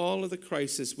with all of the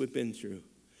crisis we've been through,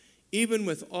 even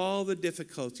with all the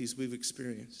difficulties we've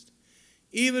experienced,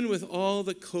 even with all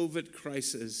the COVID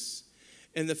crisis,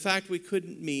 and the fact we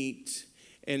couldn't meet,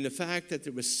 and the fact that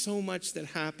there was so much that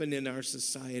happened in our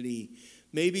society,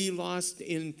 maybe you lost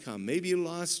income, maybe you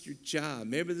lost your job,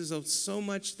 maybe there's so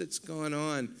much that's gone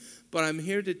on, but I'm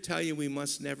here to tell you we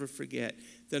must never forget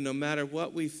that no matter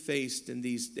what we faced in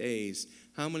these days,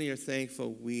 how many are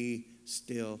thankful we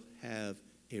still have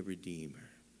a Redeemer?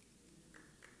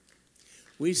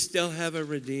 We still have a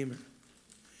Redeemer.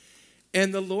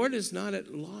 And the Lord is not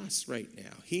at loss right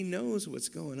now. He knows what's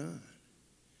going on.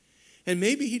 And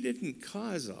maybe He didn't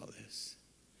cause all this.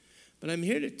 But I'm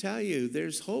here to tell you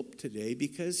there's hope today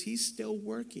because He's still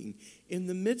working in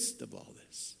the midst of all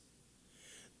this.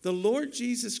 The Lord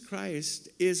Jesus Christ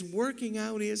is working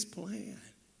out His plan.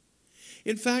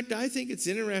 In fact, I think it's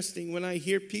interesting when I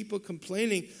hear people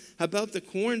complaining about the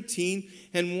quarantine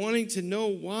and wanting to know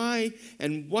why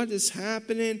and what is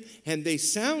happening, and they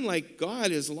sound like God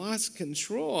has lost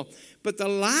control. But the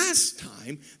last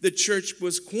time the church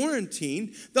was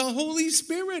quarantined, the Holy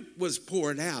Spirit was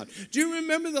poured out. Do you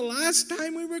remember the last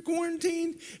time we were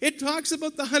quarantined? It talks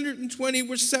about the 120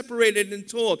 were separated and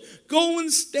told, go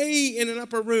and stay in an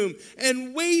upper room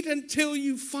and wait until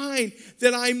you find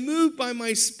that I move by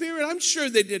my Spirit. I'm sure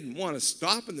they didn't want to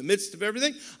stop in the midst of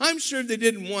everything. I'm sure they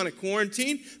didn't want to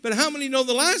quarantine. But how many know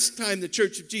the last time the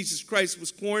Church of Jesus Christ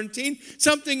was quarantined,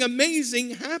 something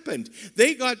amazing happened?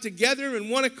 They got together in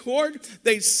one accord.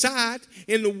 They sat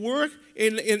in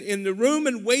the room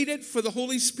and waited for the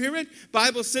Holy Spirit.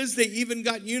 Bible says they even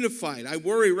got unified. I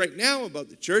worry right now about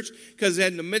the church because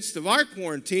in the midst of our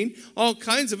quarantine, all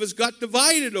kinds of us got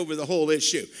divided over the whole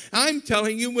issue. I'm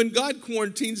telling you, when God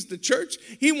quarantines the church,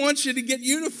 He wants you to get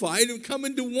unified and come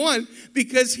into one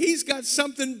because He's got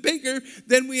something bigger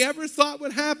than we ever thought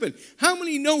would happen. How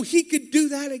many know He could do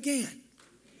that again?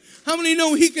 How many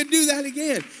know He could do that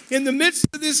again? In the midst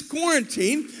of this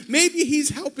quarantine, maybe He's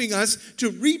helping us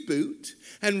to reboot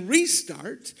and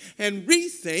restart and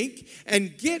rethink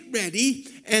and get ready.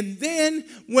 And then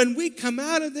when we come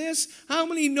out of this, how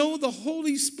many know the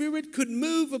Holy Spirit could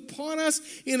move upon us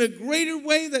in a greater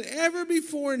way than ever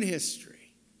before in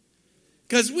history?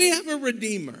 Because we have a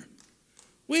Redeemer.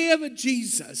 We have a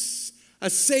Jesus, a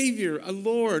Savior, a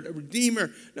Lord, a Redeemer.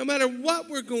 No matter what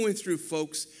we're going through,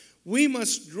 folks, we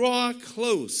must draw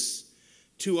close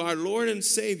to our Lord and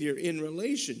Savior in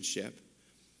relationship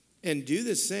and do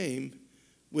the same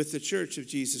with the Church of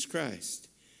Jesus Christ.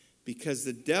 Because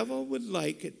the devil would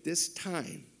like at this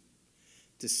time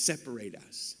to separate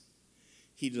us.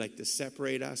 He'd like to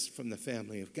separate us from the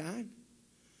family of God,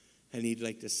 and he'd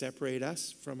like to separate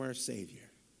us from our Savior.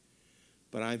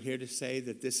 But I'm here to say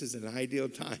that this is an ideal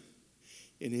time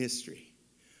in history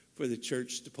for the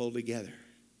church to pull together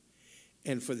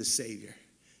and for the Savior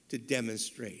to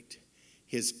demonstrate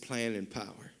His plan and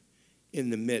power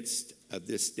in the midst of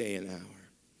this day and hour.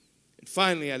 And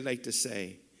finally, I'd like to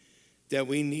say that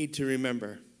we need to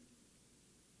remember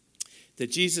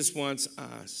that Jesus wants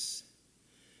us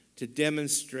to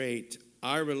demonstrate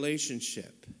our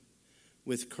relationship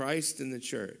with Christ and the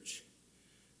church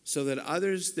so that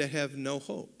others that have no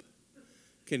hope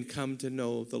can come to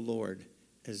know the Lord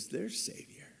as their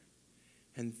Savior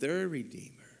and their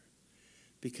Redeemer,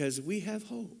 because we have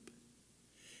hope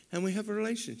and we have a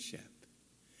relationship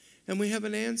and we have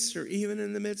an answer even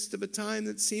in the midst of a time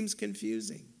that seems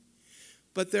confusing.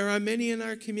 But there are many in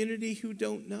our community who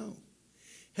don't know.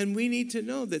 And we need to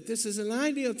know that this is an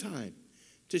ideal time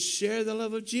to share the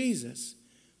love of Jesus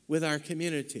with our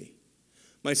community.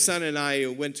 My son and I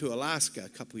went to Alaska a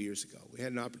couple years ago. We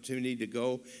had an opportunity to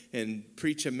go and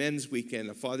preach a men's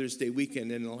weekend, a Father's Day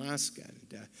weekend in Alaska.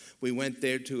 And we went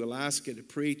there to Alaska to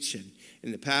preach,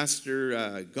 and the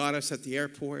pastor got us at the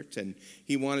airport, and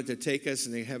he wanted to take us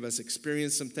and have us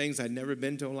experience some things. I'd never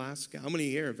been to Alaska. How many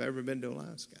here have ever been to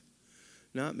Alaska?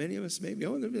 Not many of us, maybe.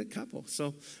 Oh, there'll be a couple.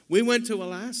 So we went to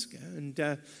Alaska and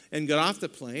got off the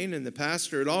plane, and the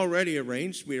pastor had already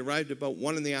arranged. We arrived about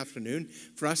 1 p.m.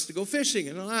 for us to go fishing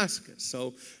in Alaska.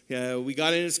 So we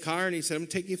got in his car, and he said, I'm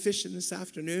taking you fishing this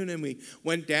afternoon. And we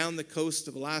went down the coast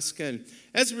of Alaska. And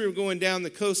as we were going down the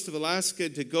coast of Alaska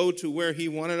to go to where he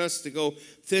wanted us to go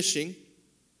fishing,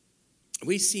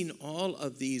 we seen all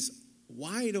of these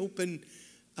wide open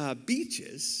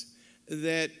beaches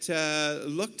that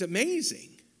looked amazing.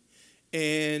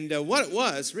 And what it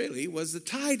was really was the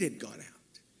tide had gone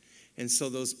out. And so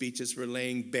those beaches were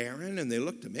laying barren and they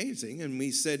looked amazing. And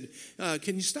we said,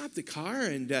 can you stop the car?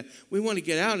 And we want to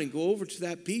get out and go over to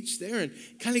that beach there and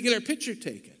kind of get our picture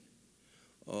taken.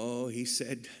 Oh, he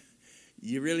said,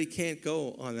 you really can't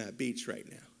go on that beach right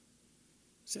now.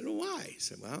 I said, well, why? He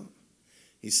said, well,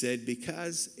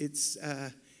 because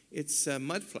it's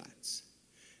mud flats.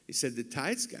 He said, the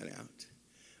tide's got out.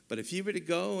 But if you were to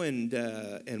go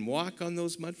and walk on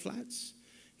those mud flats,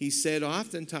 he said,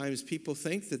 oftentimes people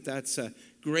think that that's a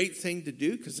great thing to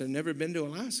do because they've never been to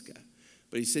Alaska.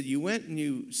 But he said, you went and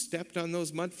you stepped on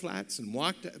those mud flats and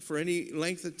walked for any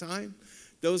length of time,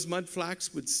 those mud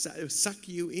flats would suck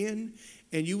you in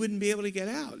and you wouldn't be able to get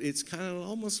out. It's kind of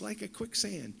almost like a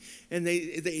quicksand. And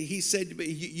he said,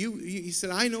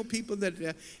 I know people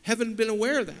that haven't been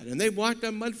aware of that. And they walked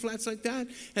on mud flats like that,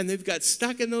 and they've got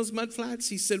stuck in those mud flats.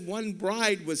 He said one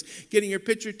bride was getting her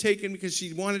picture taken because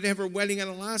she wanted to have her wedding in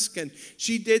Alaska. And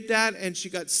she did that, and she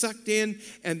got sucked in,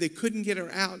 and they couldn't get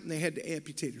her out, and they had to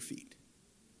amputate her feet.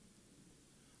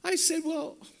 I said,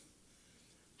 well,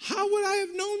 how would I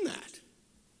have known that?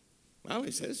 Well,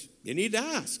 he says, you need to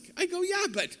ask. I go, yeah,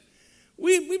 but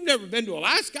we've never been to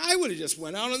Alaska. I would have just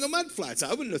went out on the mud flats.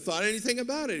 I wouldn't have thought anything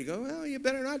about it. He goes, well, you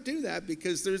better not do that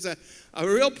because there's a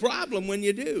real problem when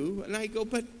you do. And I go,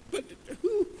 but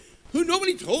who?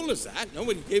 Nobody told us that.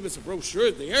 Nobody gave us a brochure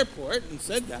at the airport and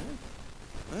said that.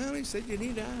 Well, he said, you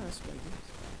need to ask, I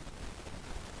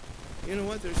guess. You know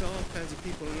what? There's all kinds of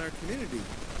people in our community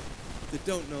that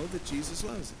don't know that Jesus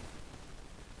loves them.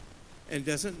 And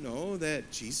doesn't know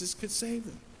that Jesus could save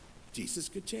them. Jesus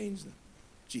could change them.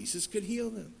 Jesus could heal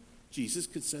them. Jesus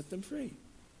could set them free.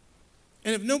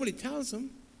 And if nobody tells them,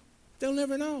 they'll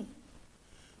never know.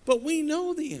 But we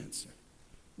know the answer.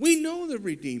 We know the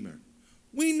Redeemer.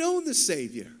 We know the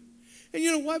Savior. And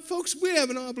you know what, folks? We have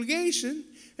an obligation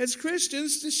as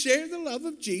Christians to share the love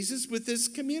of Jesus with this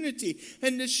community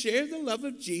and to share the love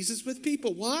of Jesus with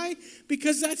people. Why?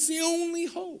 Because that's the only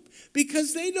hope.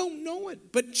 Because they don't know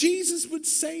it. But Jesus would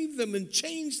save them and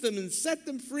change them and set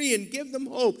them free and give them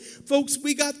hope. Folks,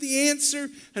 we got the answer,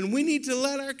 and we need to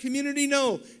let our community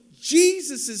know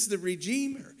Jesus is the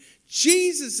Redeemer.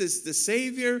 Jesus is the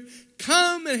Savior.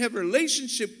 Come and have a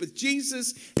relationship with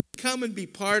Jesus. Come and be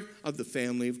part of the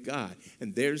family of God.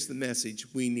 And there's the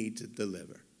message we need to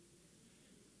deliver.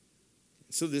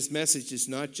 So this message is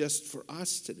not just for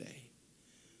us today,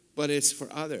 but it's for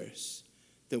others,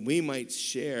 that we might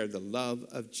share the love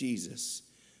of Jesus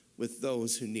with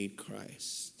those who need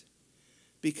Christ.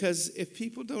 Because if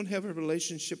people don't have a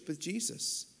relationship with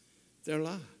Jesus, they're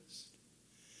lost.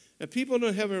 If people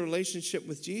don't have a relationship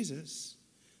with Jesus,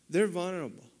 they're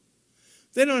vulnerable.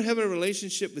 If they don't have a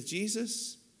relationship with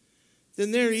Jesus,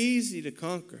 then they're easy to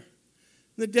conquer.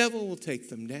 The devil will take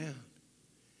them down.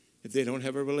 If they don't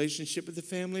have a relationship with the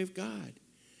family of God,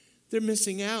 they're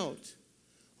missing out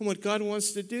on what God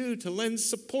wants to do to lend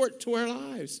support to our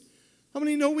lives. How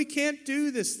many know we can't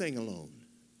do this thing alone?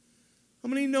 How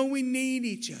many know we need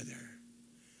each other?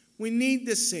 We need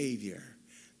the Savior.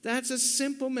 That's a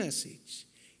simple message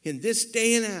in this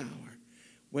day and hour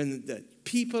when the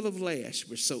people of Laish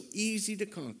were so easy to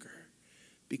conquer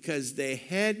because they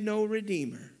had no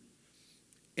Redeemer.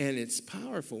 And it's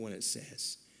powerful when it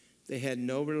says they had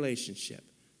no relationship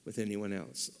with anyone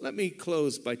else. Let me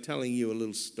close by telling you a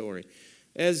little story.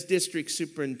 As district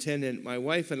superintendent, my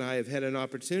wife and I have had an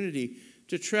opportunity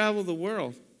to travel the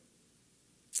world.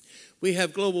 We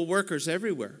have global workers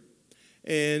everywhere.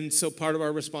 And so part of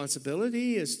our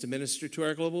responsibility is to minister to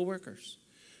our global workers.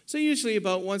 So usually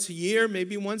about once a year,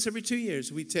 maybe once every 2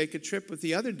 years, we take a trip with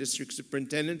the other district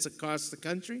superintendents across the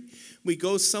country. We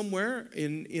go somewhere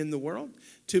in the world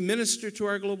to minister to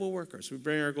our global workers. We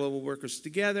bring our global workers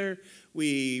together.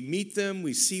 We meet them.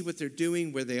 We see what they're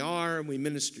doing, where they are, and we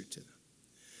minister to them.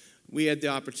 We had the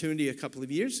opportunity a couple of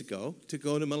years ago to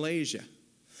go to Malaysia.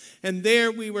 And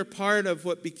there we were part of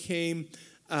what became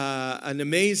an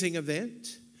amazing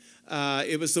event.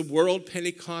 It was the World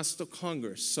Pentecostal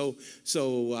Congress. So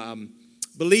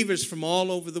believers from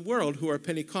all over the world who are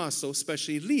Pentecostal,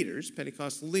 especially leaders,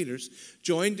 Pentecostal leaders,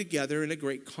 joined together in a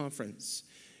great conference.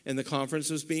 And the conference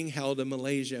was being held in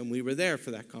Malaysia, and we were there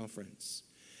for that conference.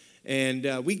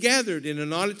 And we gathered in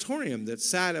an auditorium that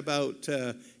sat about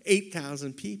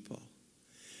 8,000 people.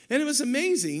 And it was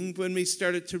amazing when we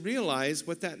started to realize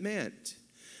what that meant.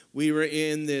 We were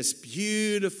in this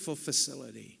beautiful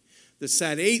facility that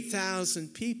sat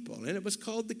 8,000 people, and it was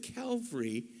called the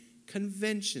Calvary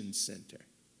Convention Center.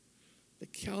 The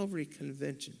Calvary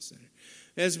Convention Center.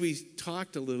 As we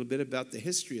talked a little bit about the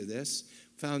history of this,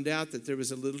 found out that there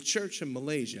was a little church in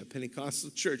Malaysia, a Pentecostal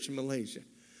church in Malaysia,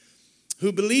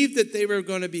 who believed that they were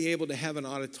going to be able to have an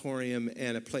auditorium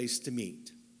and a place to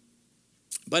meet.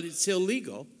 But it's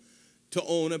illegal to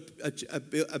own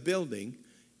a building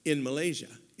in Malaysia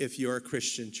if you're a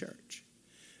Christian church.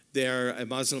 They're a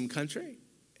Muslim country,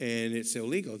 and it's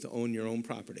illegal to own your own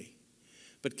property.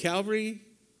 But Calvary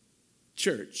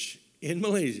Church in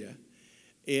Malaysia,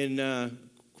 in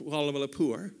Kuala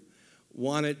Lumpur,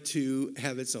 wanted to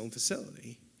have its own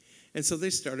facility. And so they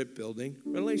started building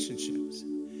relationships.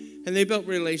 And they built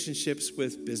relationships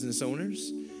with business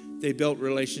owners. They built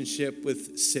relationship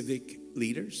with civic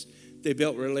leaders. They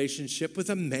built relationship with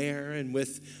a mayor and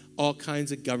with all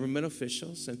kinds of government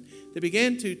officials. And they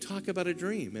began to talk about a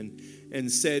dream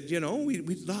and said,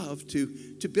 we'd love to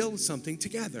build something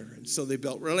together. And so they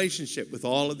built relationship with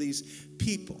all of these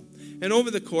people. And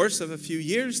over the course of a few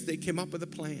years, they came up with a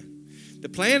plan. The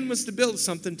plan was to build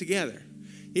something together.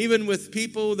 Even with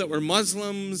people that were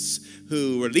Muslims,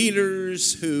 who were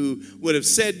leaders, who would have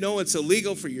said, no, it's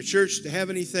illegal for your church to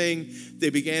have anything, they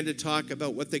began to talk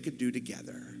about what they could do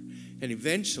together. And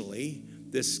eventually,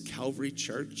 this Calvary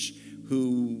Church,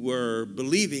 who were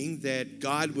believing that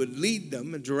God would lead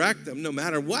them and direct them no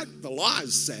matter what the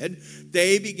laws said,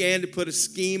 they began to put a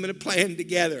scheme and a plan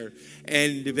together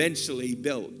and eventually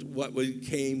built what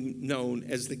became known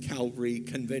as the Calvary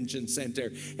Convention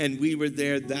Center. And we were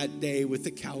there that day with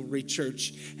the Calvary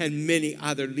Church and many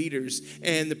other leaders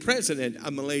and the president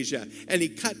of Malaysia. And he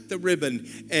cut the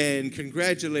ribbon and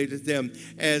congratulated them,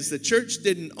 as the church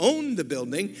didn't own the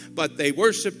building, but they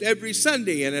worshiped every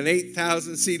Sunday in an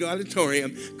 8,000-seat auditorium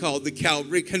called the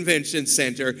Calvary Convention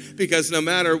Center, because no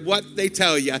matter what they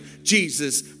tell you,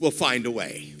 Jesus will find a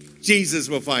way. Jesus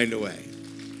will find a way.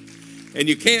 And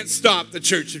you can't stop the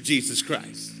Church of Jesus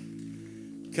Christ,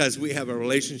 because we have a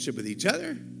relationship with each other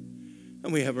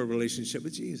and we have a relationship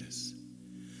with Jesus.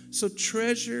 So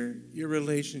treasure your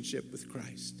relationship with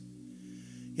Christ.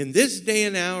 In this day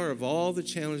and hour of all the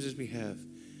challenges we have,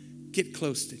 get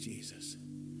close to Jesus.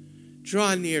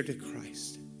 Draw near to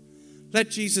Christ. Let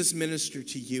Jesus minister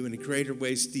to you in greater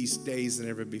ways these days than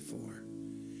ever before.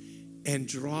 And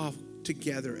draw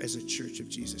together as a church of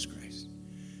Jesus Christ.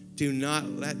 Do not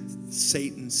let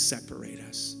Satan separate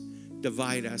us,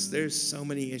 divide us. There's so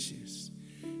many issues.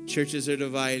 Churches are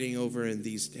dividing over in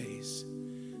these days.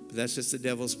 But that's just the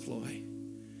devil's ploy,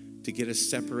 to get us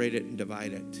separated and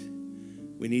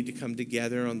divided. We need to come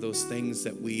together on those things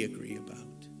that we agree about.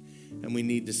 And we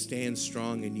need to stand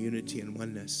strong in unity and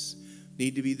oneness. We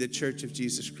need to be the church of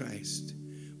Jesus Christ.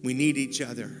 We need each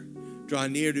other. Draw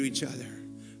near to each other.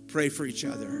 Pray for each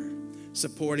other.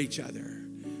 Support each other.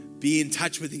 Be in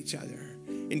touch with each other.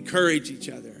 Encourage each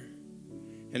other.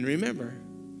 And remember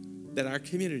that our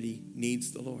community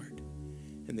needs the Lord.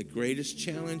 And the greatest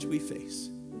challenge we face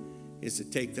is to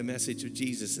take the message of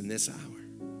Jesus in this hour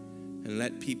and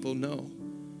let people know.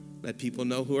 Let people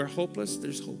know who are hopeless,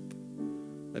 there's hope.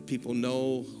 Let people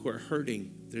know who are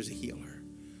hurting, there's a healer.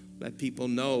 Let people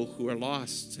know who are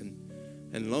lost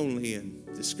and lonely and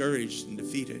discouraged and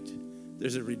defeated,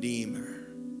 there's a Redeemer.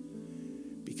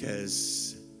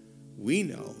 Because we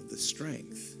know the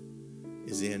strength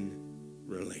is in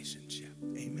relationship.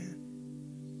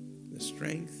 Amen. The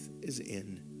strength is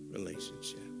in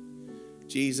relationship.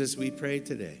 Jesus, we pray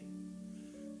today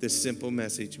this simple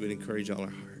message would encourage all our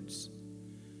hearts.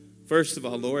 First of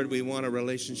all, Lord, we want a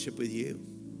relationship with you.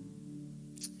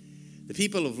 The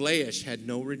people of Laish had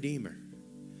no redeemer,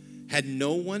 had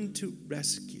no one to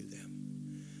rescue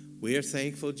them. We are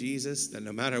thankful, Jesus, that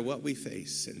no matter what we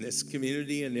face in this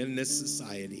community and in this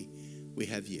society, we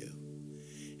have you.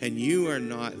 And you are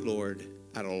not, Lord,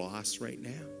 at a loss right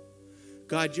now.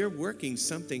 God, you're working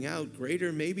something out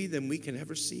greater maybe than we can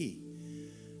ever see.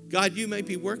 God, you might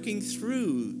be working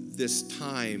through this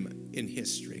time in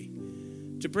history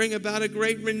to bring about a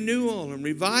great renewal and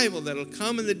revival that'll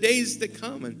come in the days to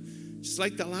come. And just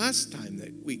like the last time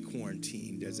that we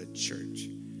quarantined as a church,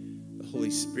 the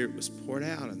Holy Spirit was poured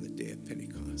out on the day of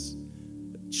Pentecost.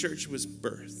 The church was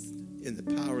birthed in the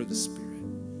power of the Spirit.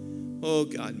 Oh,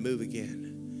 God, move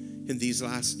again in these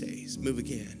last days. Move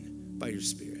again by your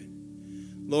Spirit.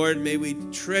 Lord, may we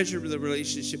treasure the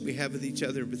relationship we have with each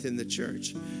other within the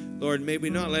church. Lord, may we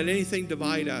not let anything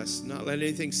divide us, not let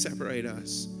anything separate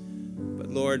us. But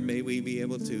Lord, may we be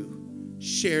able to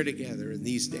share together in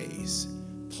these days,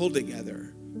 pull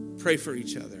together, pray for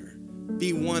each other,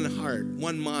 be one heart,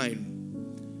 one mind.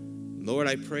 Lord,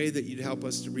 I pray that you'd help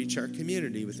us to reach our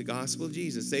community with the gospel of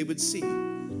Jesus. They would see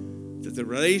that the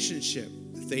relationship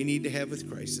that they need to have with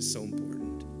Christ is so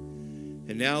important.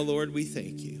 And now, Lord, we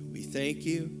thank you. We thank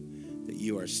you that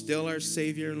you are still our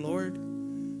Savior and Lord.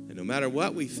 And no matter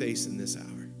what we face in this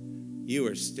hour, you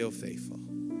are still faithful.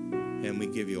 And we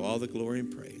give you all the glory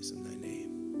and praise in thy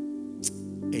name.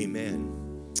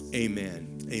 Amen.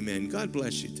 Amen. Amen. God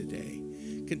bless you today.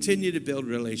 Continue to build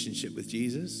relationship with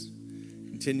Jesus.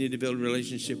 Continue to build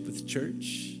relationship with the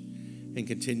church. And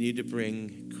continue to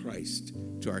bring Christ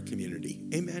to our community.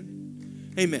 Amen.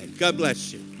 Amen. God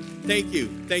bless you. Thank you.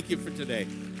 Thank you for today.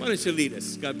 Why don't you lead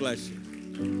us? God bless you.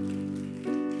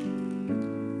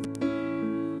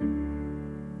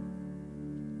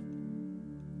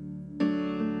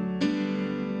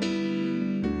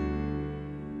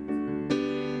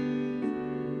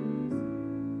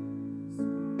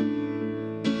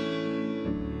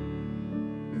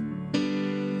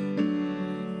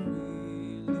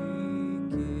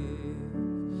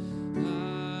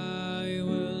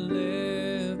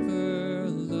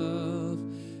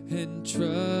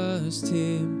 Trust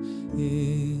him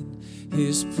in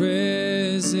his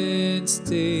presence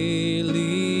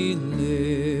daily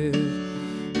live.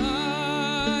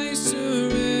 I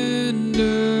surrender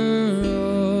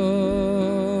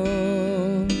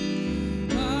all.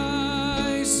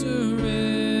 I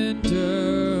surrender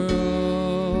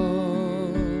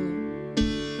all.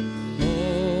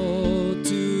 All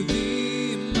to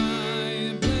thee,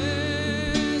 my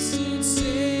blessed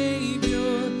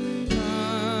Savior.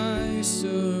 I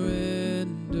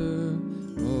surrender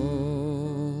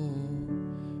all.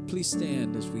 Please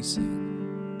stand as we sing.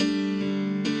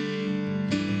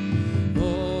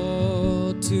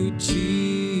 All to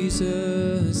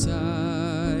Jesus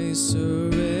I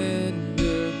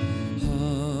surrender.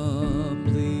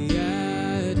 Humbly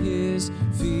at his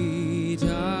feet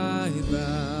I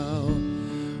bow.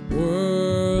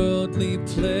 Worldly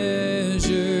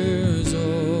pleasures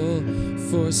all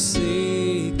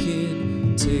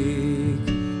forsaken,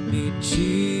 take me,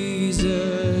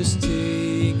 Jesus,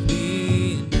 take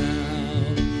me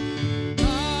now.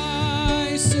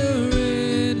 I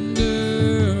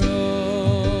surrender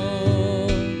all.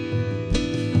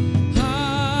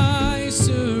 I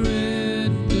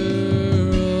surrender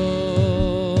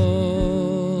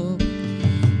all.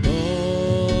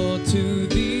 All to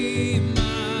thee,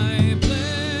 my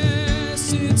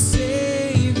blessed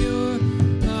Savior,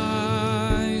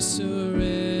 I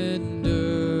surrender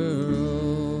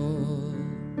all.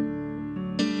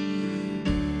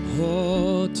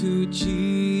 All to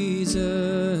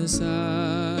Jesus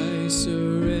I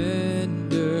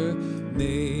surrender.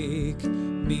 Make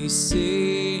me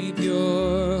Savior.